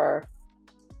 or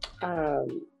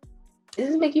it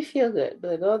doesn't make you feel good.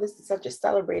 But like, this is such a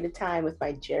celebrated time with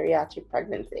my geriatric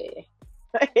pregnancy.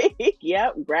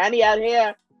 Yep, granny out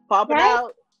here popping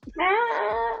out.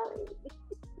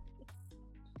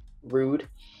 Rude.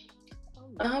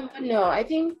 No, I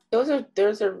think those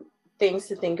are things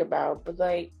to think about. But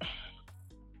like,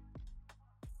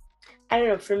 I don't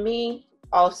know. For me,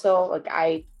 also, like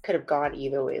I could have gone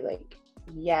either way. Like,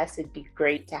 yes, it'd be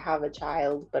great to have a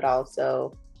child, but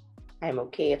also I'm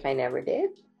okay if I never did.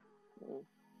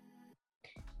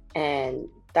 And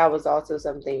that was also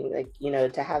something like,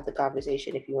 to have the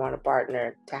conversation if you want a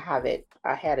partner, to have it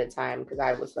ahead of time. Because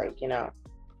I was like,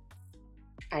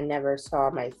 I never saw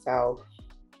myself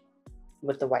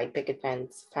with the white picket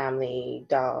fence, family,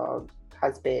 dog,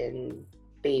 husband,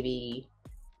 baby.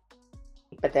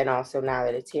 But then also now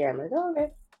that it's here, I'm like, oh,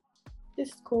 okay, this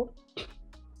is cool. So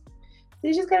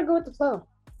you just gotta go with the flow.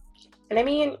 And I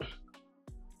mean,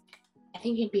 I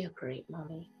think you'd be a great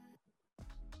mommy.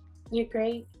 You're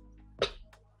great.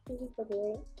 You're so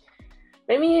great.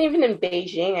 But I mean, even in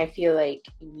Beijing, I feel like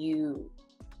you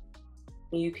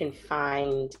can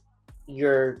find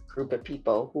your group of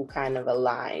people who kind of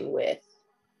align with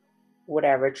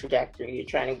whatever trajectory you're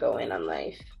trying to go in on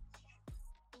life.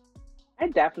 I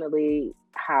definitely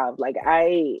have. Like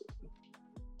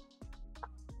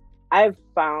I've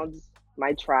found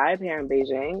my tribe here in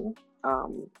Beijing.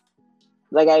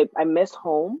 Like I miss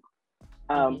home,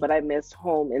 but I miss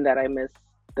home in that I miss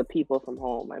the people from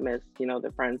home. I miss,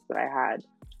 the friends that I had.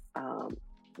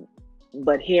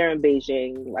 But here in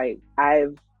Beijing, like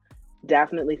I've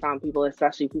definitely found people,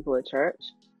 especially people at church,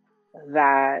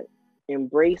 that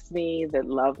embrace me, that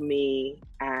love me,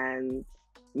 and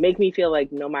make me feel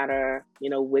like no matter,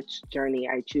 which journey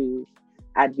I choose,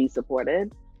 I'd be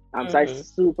supported. So I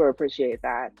super appreciate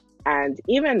that. And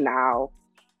even now,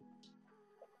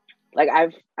 like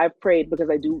I've prayed because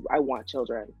I want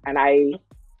children, and I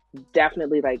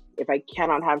definitely, like, if I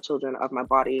cannot have children of my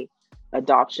body,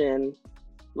 adoption,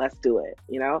 let's do it,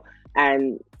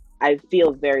 and I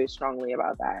feel very strongly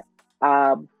about that.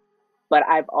 But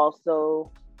I've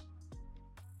also,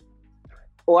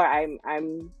 or I'm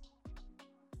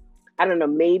I don't know,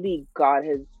 maybe God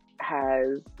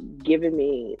has given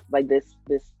me like this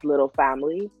little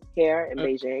family here in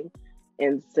Beijing.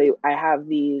 And so I have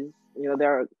these,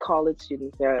 there are college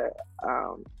students, they're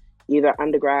either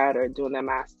undergrad or doing their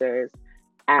masters.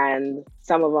 And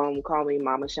some of them call me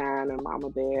Mama Shan or Mama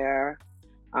Bear.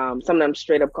 Some of them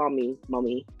straight up call me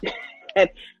Mommy.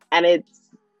 and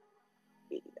it's,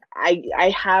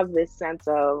 I have this sense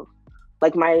of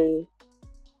like my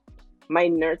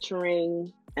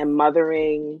nurturing and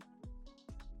mothering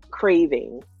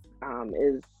craving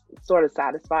is sort of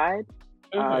satisfied,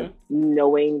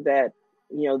 knowing that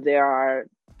there are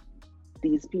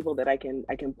these people that I can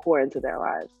pour into their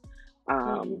lives,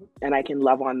 and I can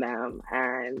love on them,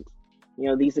 and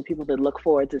these are people that look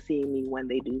forward to seeing me when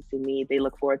they do see me. They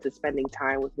look forward to spending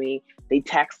time with me. They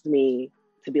text me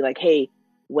to be like, hey,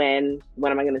 when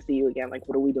am I going to see you again? Like,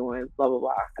 what are we doing? Blah blah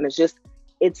blah. And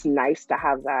it's nice to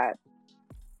have that.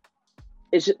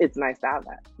 It's nice to have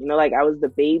that. Like I was the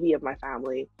baby of my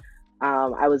family.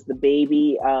 I was the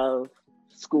baby of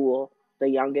school, the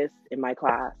youngest in my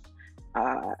class.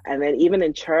 And then even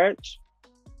in church,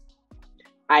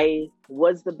 I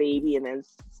was the baby and then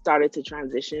started to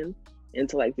transition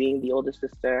into like being the older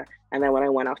sister. And then when I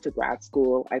went off to grad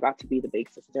school, I got to be the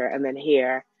big sister. And then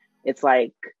here, it's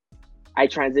like I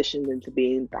transitioned into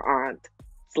being the aunt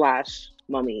 /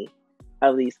 mommy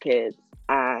of these kids.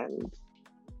 And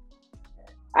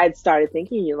I'd started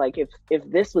thinking, like, if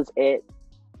this was it,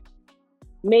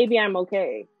 maybe I'm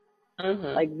okay.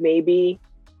 Like maybe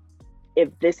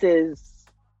if this is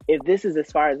as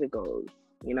far as it goes,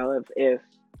 if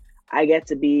I get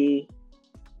to be,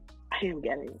 I'm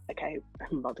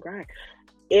about to cry.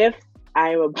 If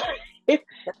I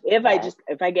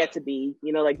get to be,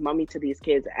 like mommy to these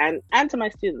kids and to my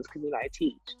students, because I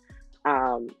teach,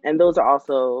 and those are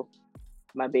also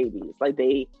my babies. Like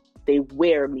they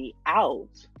wear me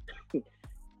out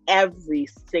every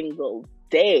single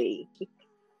day,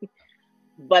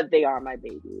 but they are my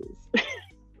babies.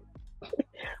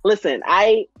 Listen,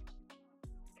 I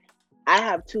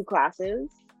have two classes.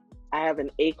 I have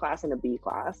an A class and a B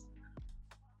class.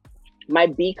 My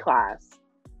B class,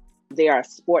 they are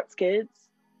sports kids,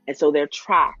 and so they're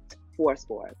tracked for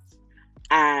sports.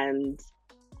 And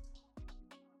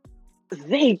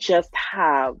they just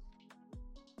have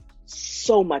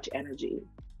so much energy.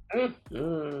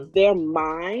 Their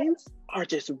minds are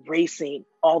just racing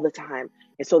all the time.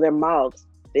 And so their mouths,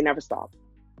 they never stop.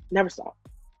 Never stop.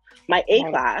 My A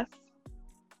class,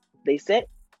 they sit,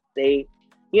 they,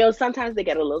 sometimes they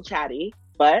get a little chatty,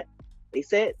 but they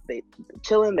sit, they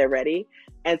chilling, they're ready.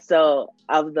 And so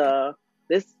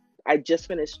I just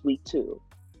finished week 2.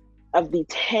 Of the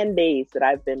 10 days that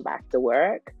I've been back to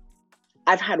work,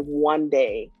 I've had one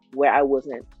day where I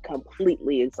wasn't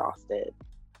completely exhausted.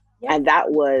 Yeah. And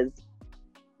that was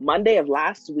Monday of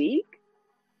last week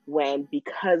when,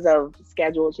 because of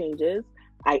schedule changes,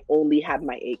 I only had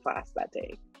my A class that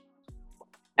day.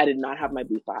 I did not have my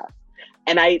B class.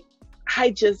 And I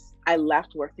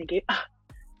left work thinking,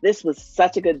 this was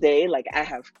such a good day. Like, I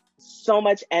have so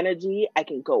much energy. I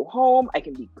can go home. I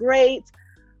can be great.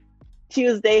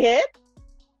 Tuesday hit.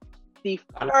 The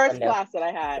first class that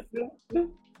I had.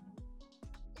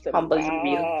 So, Humble you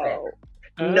real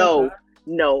quick.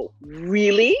 No,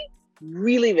 really,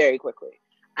 really very quickly.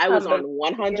 I was on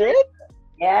 100.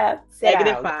 Yeah.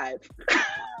 -5.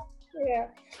 Yeah.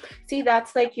 See,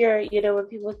 that's like when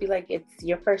people be like, it's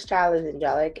your first child is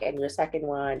angelic and your second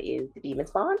one is the demon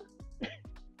spawn.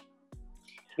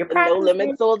 Your No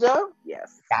limit soldier.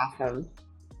 Yes. Awesome.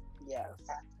 Yes.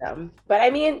 But I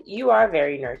mean, you are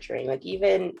very nurturing. Like,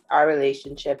 even our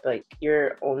relationship, like,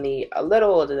 you're only a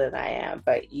little older than I am,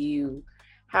 but you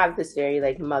have this very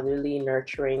like motherly,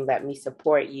 nurturing, let me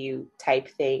support you type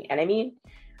thing. And I mean,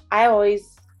 I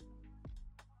always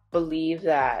believe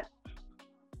that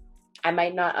I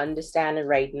might not understand it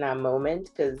right in that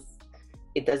moment because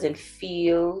it doesn't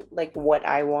feel like what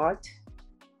I want,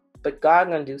 but God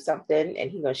gonna do something and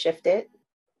He gonna shift it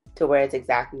to where it's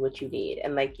exactly what you need.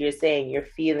 And like you're saying, you're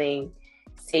feeling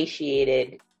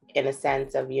satiated in a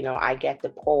sense of, I get to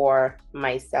pour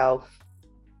myself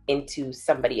into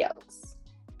somebody else,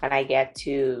 and I get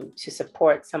to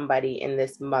support somebody in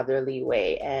this motherly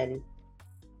way. And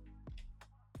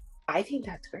I think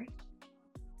that's great.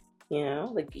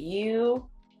 Like you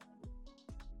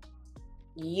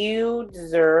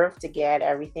deserve to get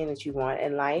everything that you want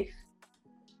in life,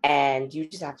 and you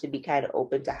just have to be kind of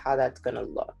open to how that's going to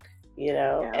look,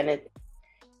 Yeah.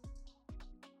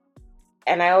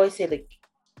 And I always say, like,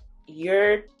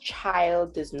 your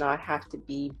child does not have to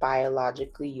be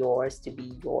biologically yours to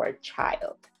be your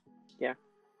child. Yeah.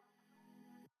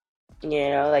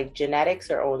 Like, genetics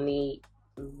are only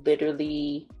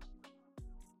literally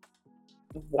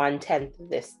 1/10 of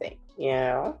this thing,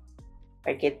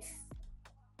 like it's,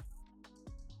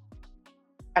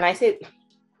 and I say,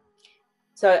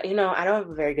 so, I don't have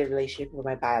a very good relationship with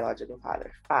my biological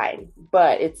father, fine,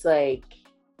 but it's like,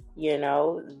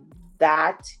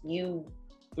 that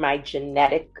my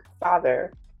genetic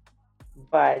father,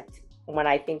 but when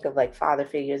I think of like father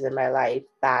figures in my life,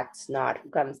 that's not who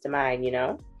comes to mind,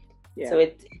 Yeah. So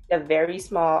it's a very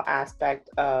small aspect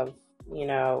of,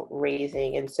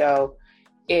 raising. And so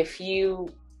if you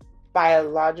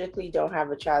biologically don't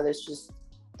have a child, it's just,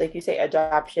 like you say,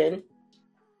 adoption.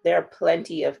 There are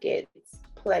plenty of kids,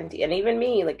 plenty. And even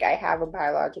me, like, I have a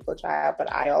biological child,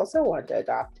 but I also want to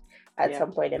adopt at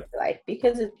some point in my life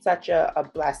because it's such a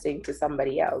blessing to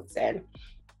somebody else. And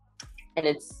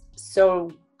it's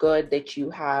so good that you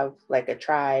have like a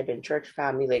tribe and church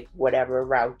family, like whatever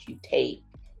route you take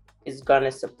is going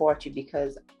to support you,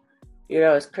 because,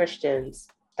 as Christians,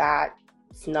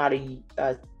 that's not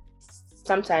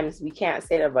sometimes we can't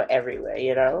say that about everywhere,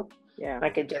 Yeah.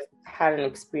 Like, I just had an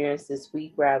experience this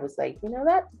week where I was like,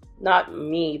 that, not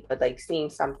me, but like seeing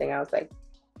something, I was like,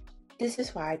 this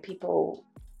is why people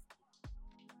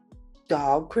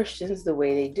dog Christians the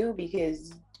way they do,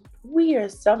 because we are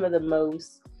some of the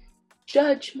most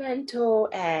judgmental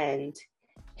and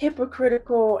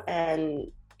hypocritical.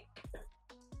 And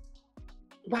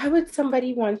why would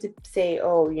somebody want to say,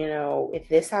 if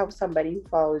this how somebody who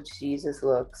follows Jesus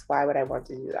looks, why would I want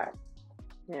to do that?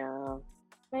 Yeah.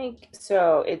 Like,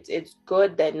 so it's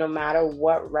good that no matter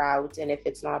what route, and if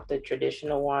it's not the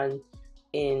traditional one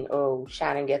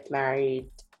Shannon gets married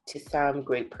to some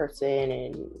great person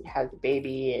and has a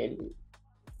baby, and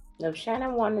if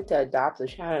Shannon wanted to adopt, if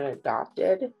Shannon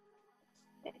adopted,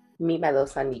 meet my little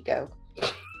son Nico.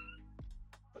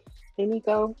 Hey,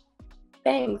 Nico.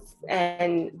 Thanks.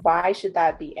 And why should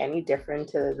that be any different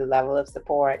to the level of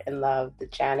support and love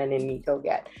that Shannon and Nico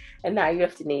get? And now you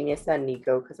have to name your son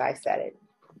Nico because I said it.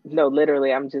 No,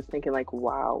 literally, I'm just thinking like,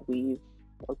 wow, we've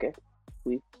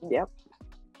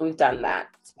done that.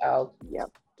 So,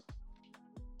 yep.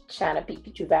 Shanna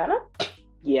Pikachu Vanna?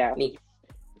 Yeah. Nico.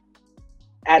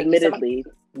 Admittedly,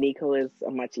 Nico is a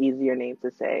much easier name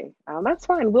to say. That's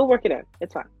fine. We'll work it in.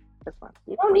 It's fine. That's fine.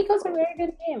 Nico's a very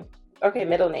good name. Okay,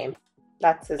 middle name.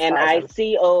 That's his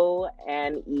Nico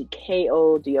and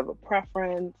Eko. Do you have a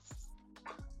preference?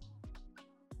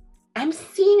 I'm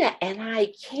seeing a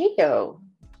Niko.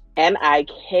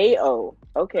 Niko.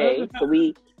 Okay, mm-hmm. So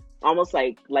we almost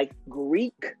like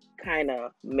Greek kind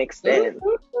of mixed in,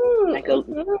 like a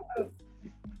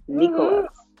Nicholas.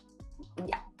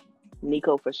 Yeah,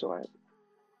 Nico for short.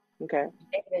 Okay.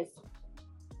 It is.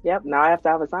 Yep. Now I have to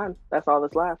have a son. That's all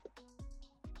that's left.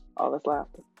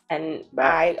 And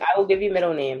I will give you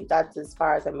middle name. That's as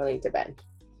far as I'm willing to bend.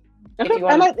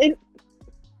 Okay.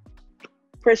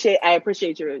 I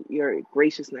appreciate your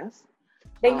graciousness.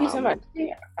 Thank you so much.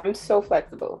 Yeah, I'm so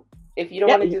flexible. If you don't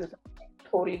Yeah. want to do the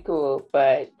totally cool,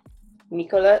 but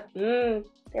Nicola,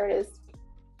 there it is.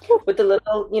 With the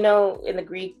little, in the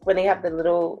Greek, when they have the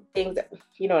little things,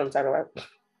 you know what I'm talking about.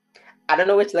 I don't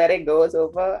know which letter it goes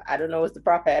over. I don't know what's the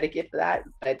proper etiquette for that,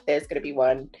 but there's gonna be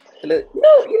one. You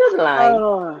know the line.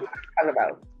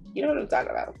 You know what I'm talking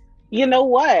about. You know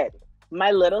what?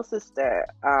 My little sister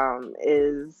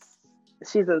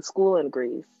she's in school in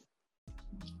Greece,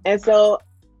 and so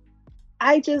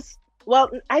I just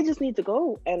need to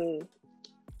go, and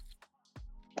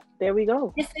there we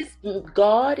go.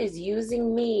 God is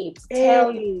using me to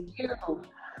tell you.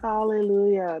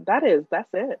 Hallelujah.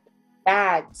 That's it.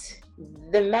 That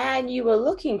the man you were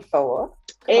looking for,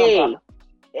 is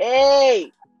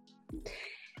going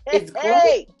to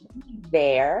be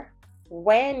there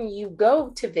when you go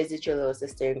to visit your little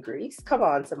sister in Greece. Come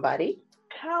on, somebody.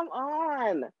 Come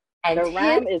on. And the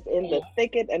ram is in the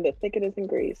thicket, and the thicket is in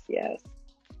Greece. Yes.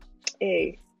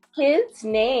 Hey. His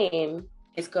name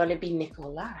is going to be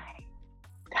Nikolai.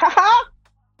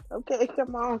 Okay,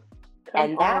 come on.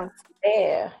 That's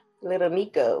where little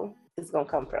Nico is going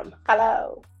to come from.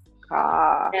 Hello.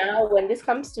 Now, when this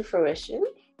comes to fruition,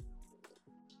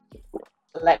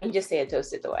 let me just say a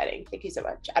toast at the wedding. Thank you so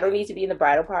much. I don't need to be in the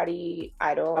bridal party.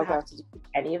 I don't have to do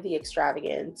any of the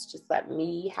extravagance. Just let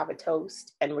me have a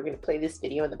toast, and we're going to play this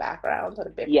video in the background on a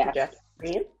big projector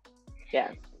screen.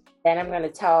 Yes. Then I'm going to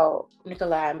tell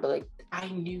Nikolai and be like, I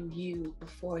knew you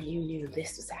before you knew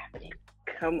this was happening.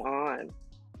 Come on.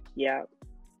 Yeah.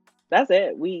 That's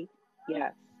it.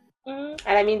 And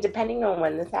I mean, depending on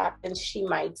when this happens, she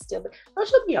might still be. Oh,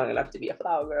 she'll be young enough to be a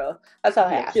flower girl. That's all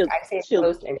I ask.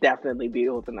 She'll definitely be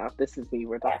old enough. This is me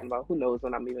we're talking about. Who knows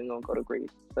when I'm even going to go to Greece.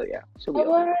 So yeah, she'll be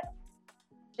old enough.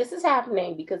 This is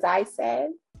happening because I said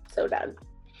so done.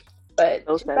 But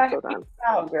she's not so done.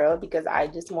 Flower girl, because I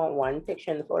just want one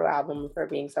picture in the photo album of her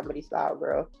being somebody's flower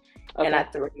girl. Okay. And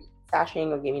at the rate, Sasha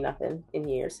ain't gonna give me nothing in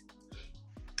years.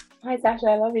 Hi Sasha,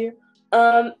 I love you.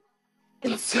 And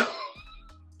so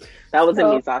that wasn't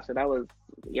me, Sasha. That was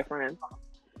your friend.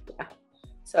 Yeah.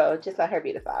 So just let her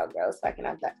be the flower girl so I can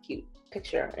have that cute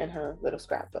picture in her little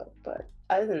scrapbook. But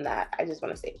other than that, I just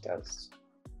want to say toast.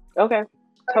 Okay.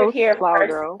 Toast here, flower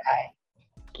girl.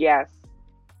 Yes.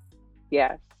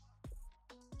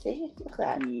 See, look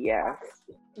at that. Yes.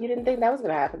 You didn't think that was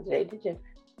going to happen today, did you?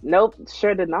 Nope,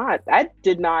 sure did not. I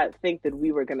did not think that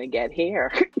we were going to get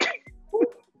here.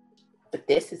 But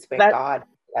this is where God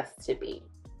has to be.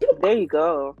 There you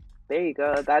go.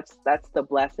 That's the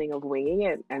blessing of winging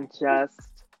it and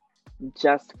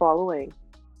just following.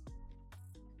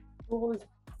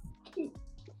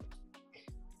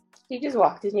 He just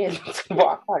walked in here and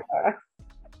walked like that.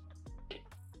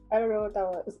 I don't know what that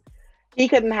was. He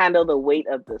couldn't handle the weight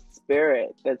of the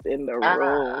spirit that's in the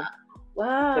room.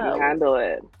 Wow. Couldn't handle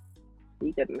it.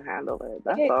 He couldn't handle it.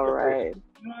 That's all right.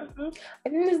 Mm-hmm. I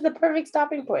think this is the perfect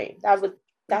stopping point. That's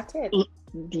it.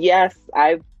 Yes,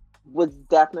 I was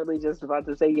definitely just about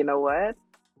to say, you know what?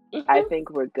 Mm-hmm. I think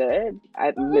we're good.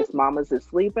 Miss Mamas is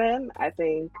sleeping. I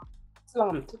think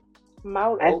slumped.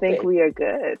 I think we are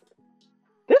good.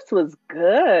 This was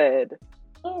good.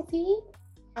 Yeah, see?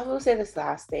 I will say this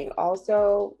last thing.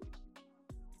 Also,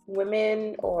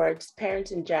 women or just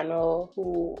parents in general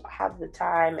who have the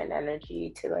time and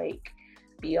energy to like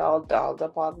be all dolled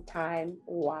up all the time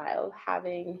while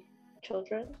having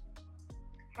children.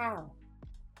 How?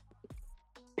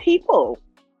 People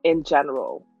in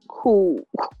general who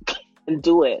can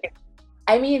do it.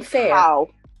 I mean, fair. How?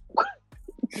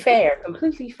 Fair,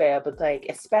 completely fair, but like,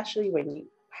 especially when you,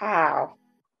 how?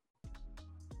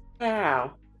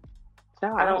 No,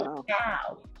 I don't know.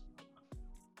 How?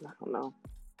 I don't know.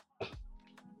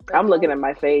 I'm looking at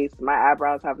my face. My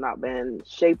eyebrows have not been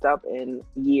shaped up in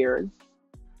years.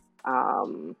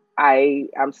 I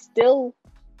am still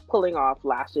pulling off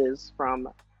lashes from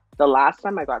the last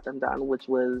time I got them done, which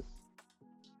was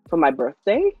for my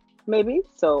birthday, maybe.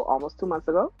 So almost 2 months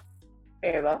ago.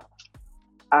 Very well.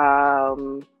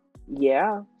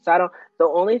 Yeah. So the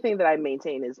only thing that I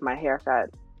maintain is my haircut,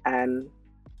 and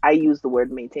I use the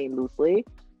word maintain loosely,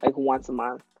 like once a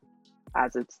month,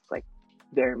 as it's like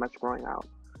very much growing out.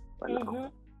 But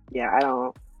no, yeah,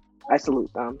 I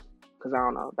salute them because I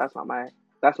don't know. That's not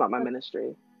my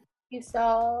ministry. You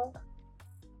saw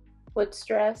foot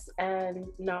stress and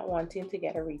not wanting to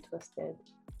get it retwisted.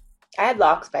 I had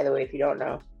locks, by the way, if you don't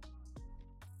know.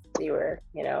 They were,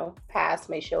 past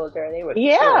my shoulder. They were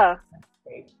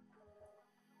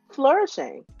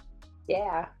flourishing.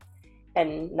 Yeah.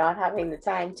 And not having the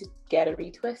time to get a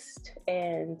retwist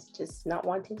and just not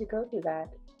wanting to go through that.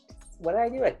 What did I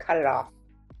do? I cut it off.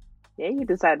 Yeah, you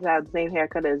decided to have the same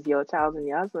haircut as your child and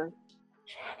your husband.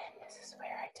 Shannon, this is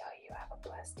where I tell you have a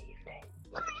blessed evening.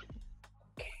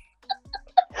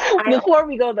 Before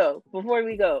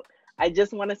we go, I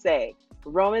just want to say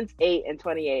Romans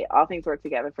 8:28, all things work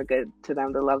together for good to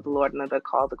them that love the Lord and are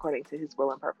called according to his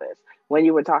will and purpose. When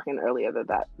you were talking earlier,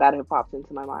 that had popped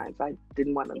into my mind, so I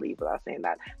didn't want to leave without saying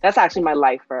that. That's actually my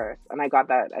life verse, and I got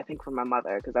that, I think, from my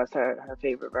mother, because that's her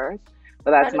favorite verse.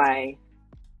 But that's my,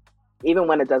 even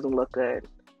when it doesn't look good,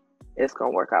 it's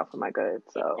going to work out for my good,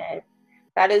 so.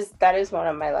 That is one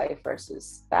of my life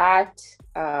verses. That,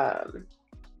 I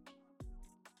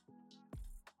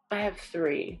have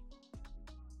 3.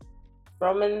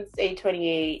 Romans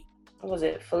 8:28. What was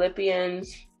it?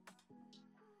 Philippians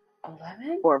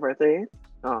 11? 4:3.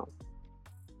 Oh.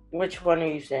 Which one are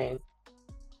you saying?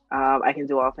 I can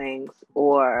do all things,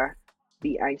 or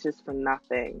be anxious for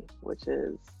nothing, which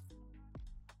is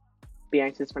be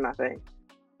anxious for nothing.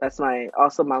 That's my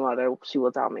mother. She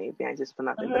will tell me, be anxious for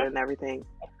nothing, but in everything,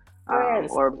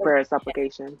 or prayer and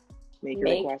supplication, make your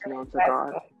request known to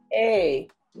God. Hey,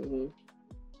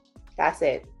 that's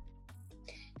it.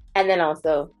 And then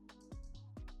also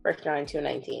 1 John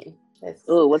 2:19.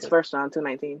 What's 1 John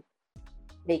 2:19?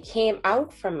 They came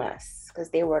out from us because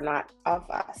they were not of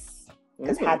us.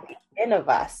 Because had they been of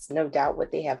us, no doubt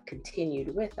would they have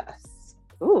continued with us.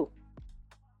 Ooh.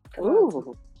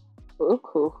 Ooh.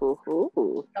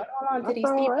 Ooh. Don't hold on to these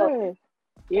people. Right.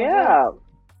 Yeah.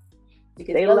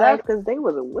 Because they left because they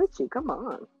wasn't with you. Come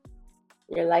on.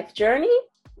 Your life journey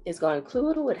is going to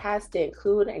include what it has to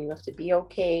include, and you have to be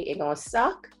okay. It's going to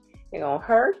suck. It's going to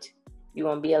hurt. You're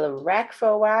going to be a little wrecked for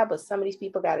a while, but some of these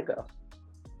people got to go.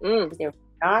 They're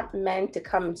not meant to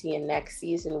come into your next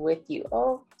season with you.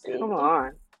 Oh, see? Come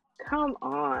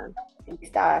on.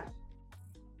 Stop.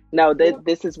 No,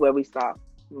 this is where we stop.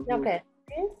 Okay.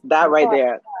 That right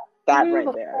there.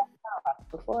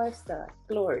 Before I start,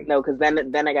 glory. No, because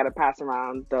then I got to pass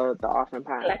around the offering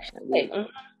pan.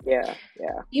 Yeah.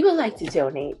 You would like to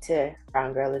donate to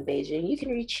Brown Girl in Beijing? You can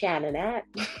reach Shannon at.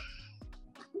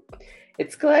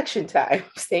 It's collection time,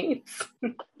 Saints.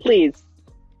 Please.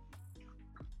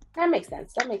 That makes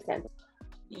sense.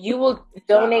 You will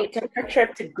donate to her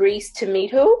trip to Greece to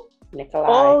meet who? Nikolai.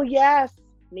 Oh yes,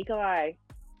 Nikolai.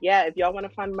 Yeah, if y'all want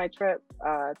to fund my trip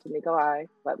to Nikolai,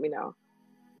 let me know.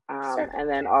 And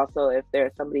then also, if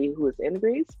there's somebody who is in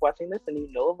Greece watching this and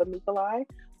you know of a Nikolai,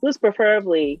 who's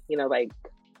preferably, like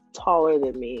taller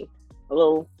than me, a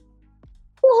little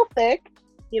thick,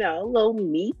 a little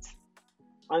meat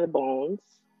on the bones,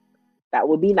 that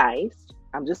would be nice.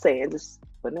 I'm just saying, just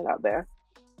putting it out there.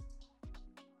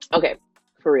 Okay,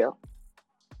 for real.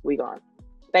 We gone.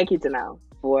 Thank you, Danelle,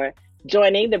 for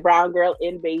joining the Brown Girl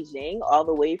in Beijing, all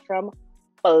the way from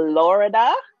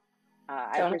Florida.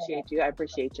 I appreciate you. I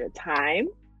appreciate your time.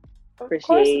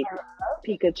 Appreciate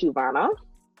Pikachuvana,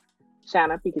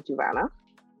 Shanna Pikachuvana,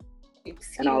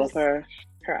 and all of her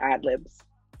ad-libs.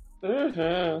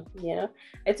 Yeah,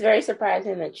 it's very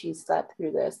surprising that she slept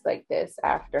through this like this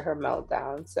after her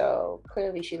meltdown. So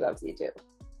clearly she loves you too.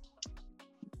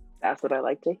 That's what I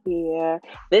like to hear.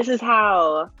 This is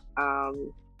how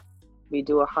we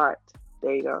do a heart.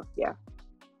 There you go. Yeah.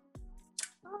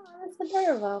 Oh, that's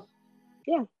adorable.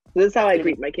 Yeah. This is how I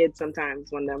greet my kids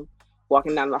sometimes when I'm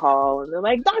walking down the hall and they're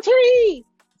like, Dr. E!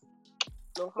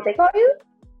 What they call you?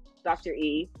 Dr.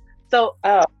 E. So,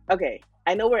 okay.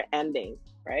 I know we're ending,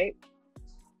 right?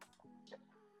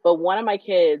 But one of my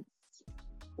kids,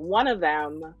 one of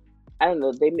them, I don't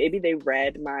know, maybe they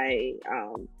read my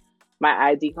my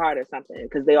ID card or something,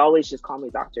 because they always just call me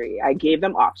Dr. E. I gave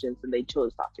them options and they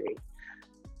chose Dr. E.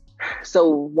 So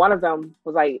one of them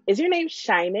was like, is your name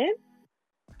Shannon?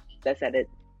 I said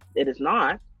it is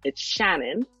not. It's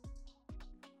Shannon.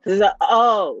 They said,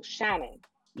 oh, Shannon.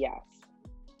 Yes.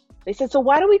 They said, so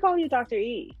why do we call you Dr.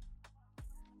 E?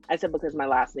 I said, because my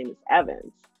last name is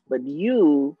Evans, but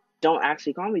you don't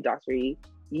actually call me Dr. E.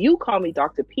 You call me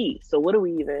Dr. P. So what are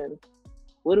we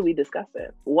discussing?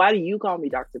 Why do you call me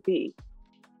Dr. P?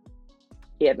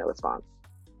 He had no response.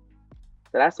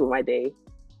 So that's what my day.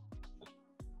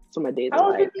 So my days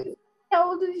are like. How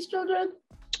old are these children?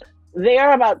 They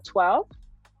are about 12.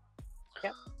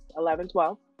 Yep. 11,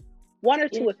 12. One or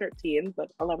two are 13, but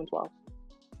 11, 12.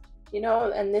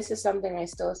 And this is something I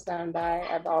still stand by.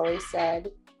 I've always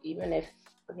said, even if,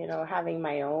 having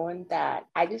my own, that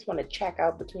I just want to check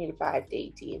out between 5 to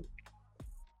 18.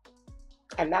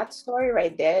 And that story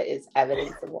right there is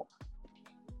evidence of what.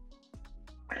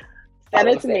 Send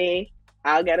it to me.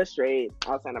 I'll get it straight.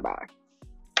 I'll send it back.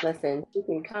 Listen, you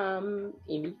can come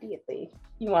immediately.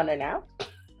 You want to know?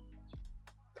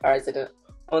 Or is it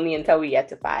only until we get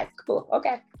to 5? Cool.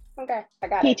 Okay. Okay, I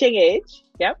got Teaching age.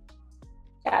 Yep.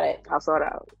 it. Got it. I'll sort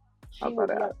out. She will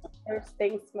be the first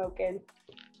thing smoking.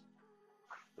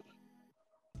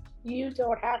 You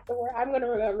don't have to worry. I'm going to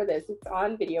remember this. It's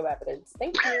on video evidence.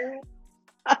 Thank you.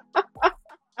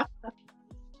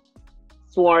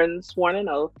 Sworn an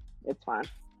oath. It's fine.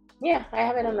 Yeah, I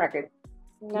have it on record.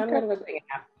 I'm going to go take it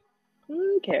now.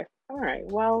 Okay. All right.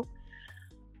 Well,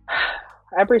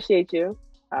 I appreciate you.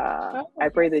 I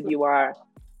pray that you are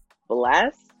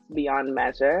blessed beyond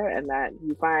measure and that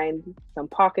you find some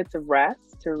pockets of rest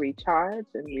to recharge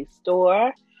and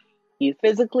restore you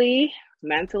physically,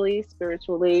 mentally,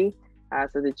 spiritually,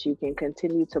 so that you can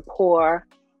continue to pour,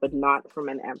 but not from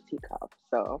an empty cup.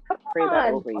 So pray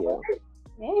that over you.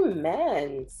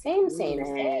 Amen. Same.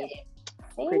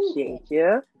 Appreciate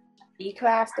you.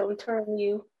 E-class don't turn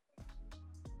you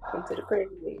into the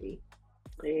crazy baby.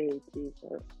 Hey,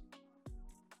 Jesus.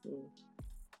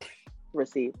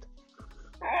 Received.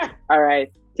 All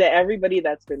right. To everybody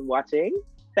that's been watching,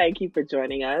 thank you for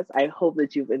joining us. I hope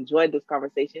that you've enjoyed this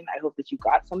conversation. I hope that you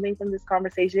got something from this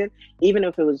conversation, even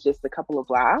if it was just a couple of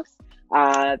laughs.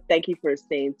 Thank you for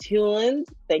staying tuned.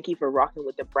 Thank you for rocking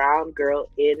with the Brown Girl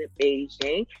in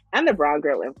Beijing and the Brown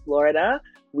Girl in Florida.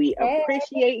 We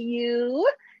appreciate you,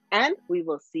 and we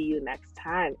will see you next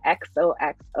time.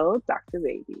 XOXO, Dr.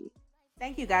 Baby.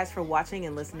 Thank you guys for watching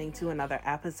and listening to another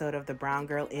episode of the Brown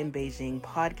Girl in Beijing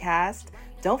podcast.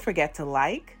 Don't forget to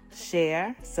like,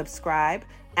 share, subscribe,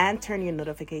 and turn your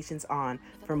notifications on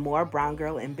for more Brown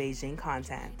Girl in Beijing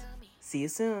content. See you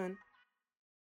soon.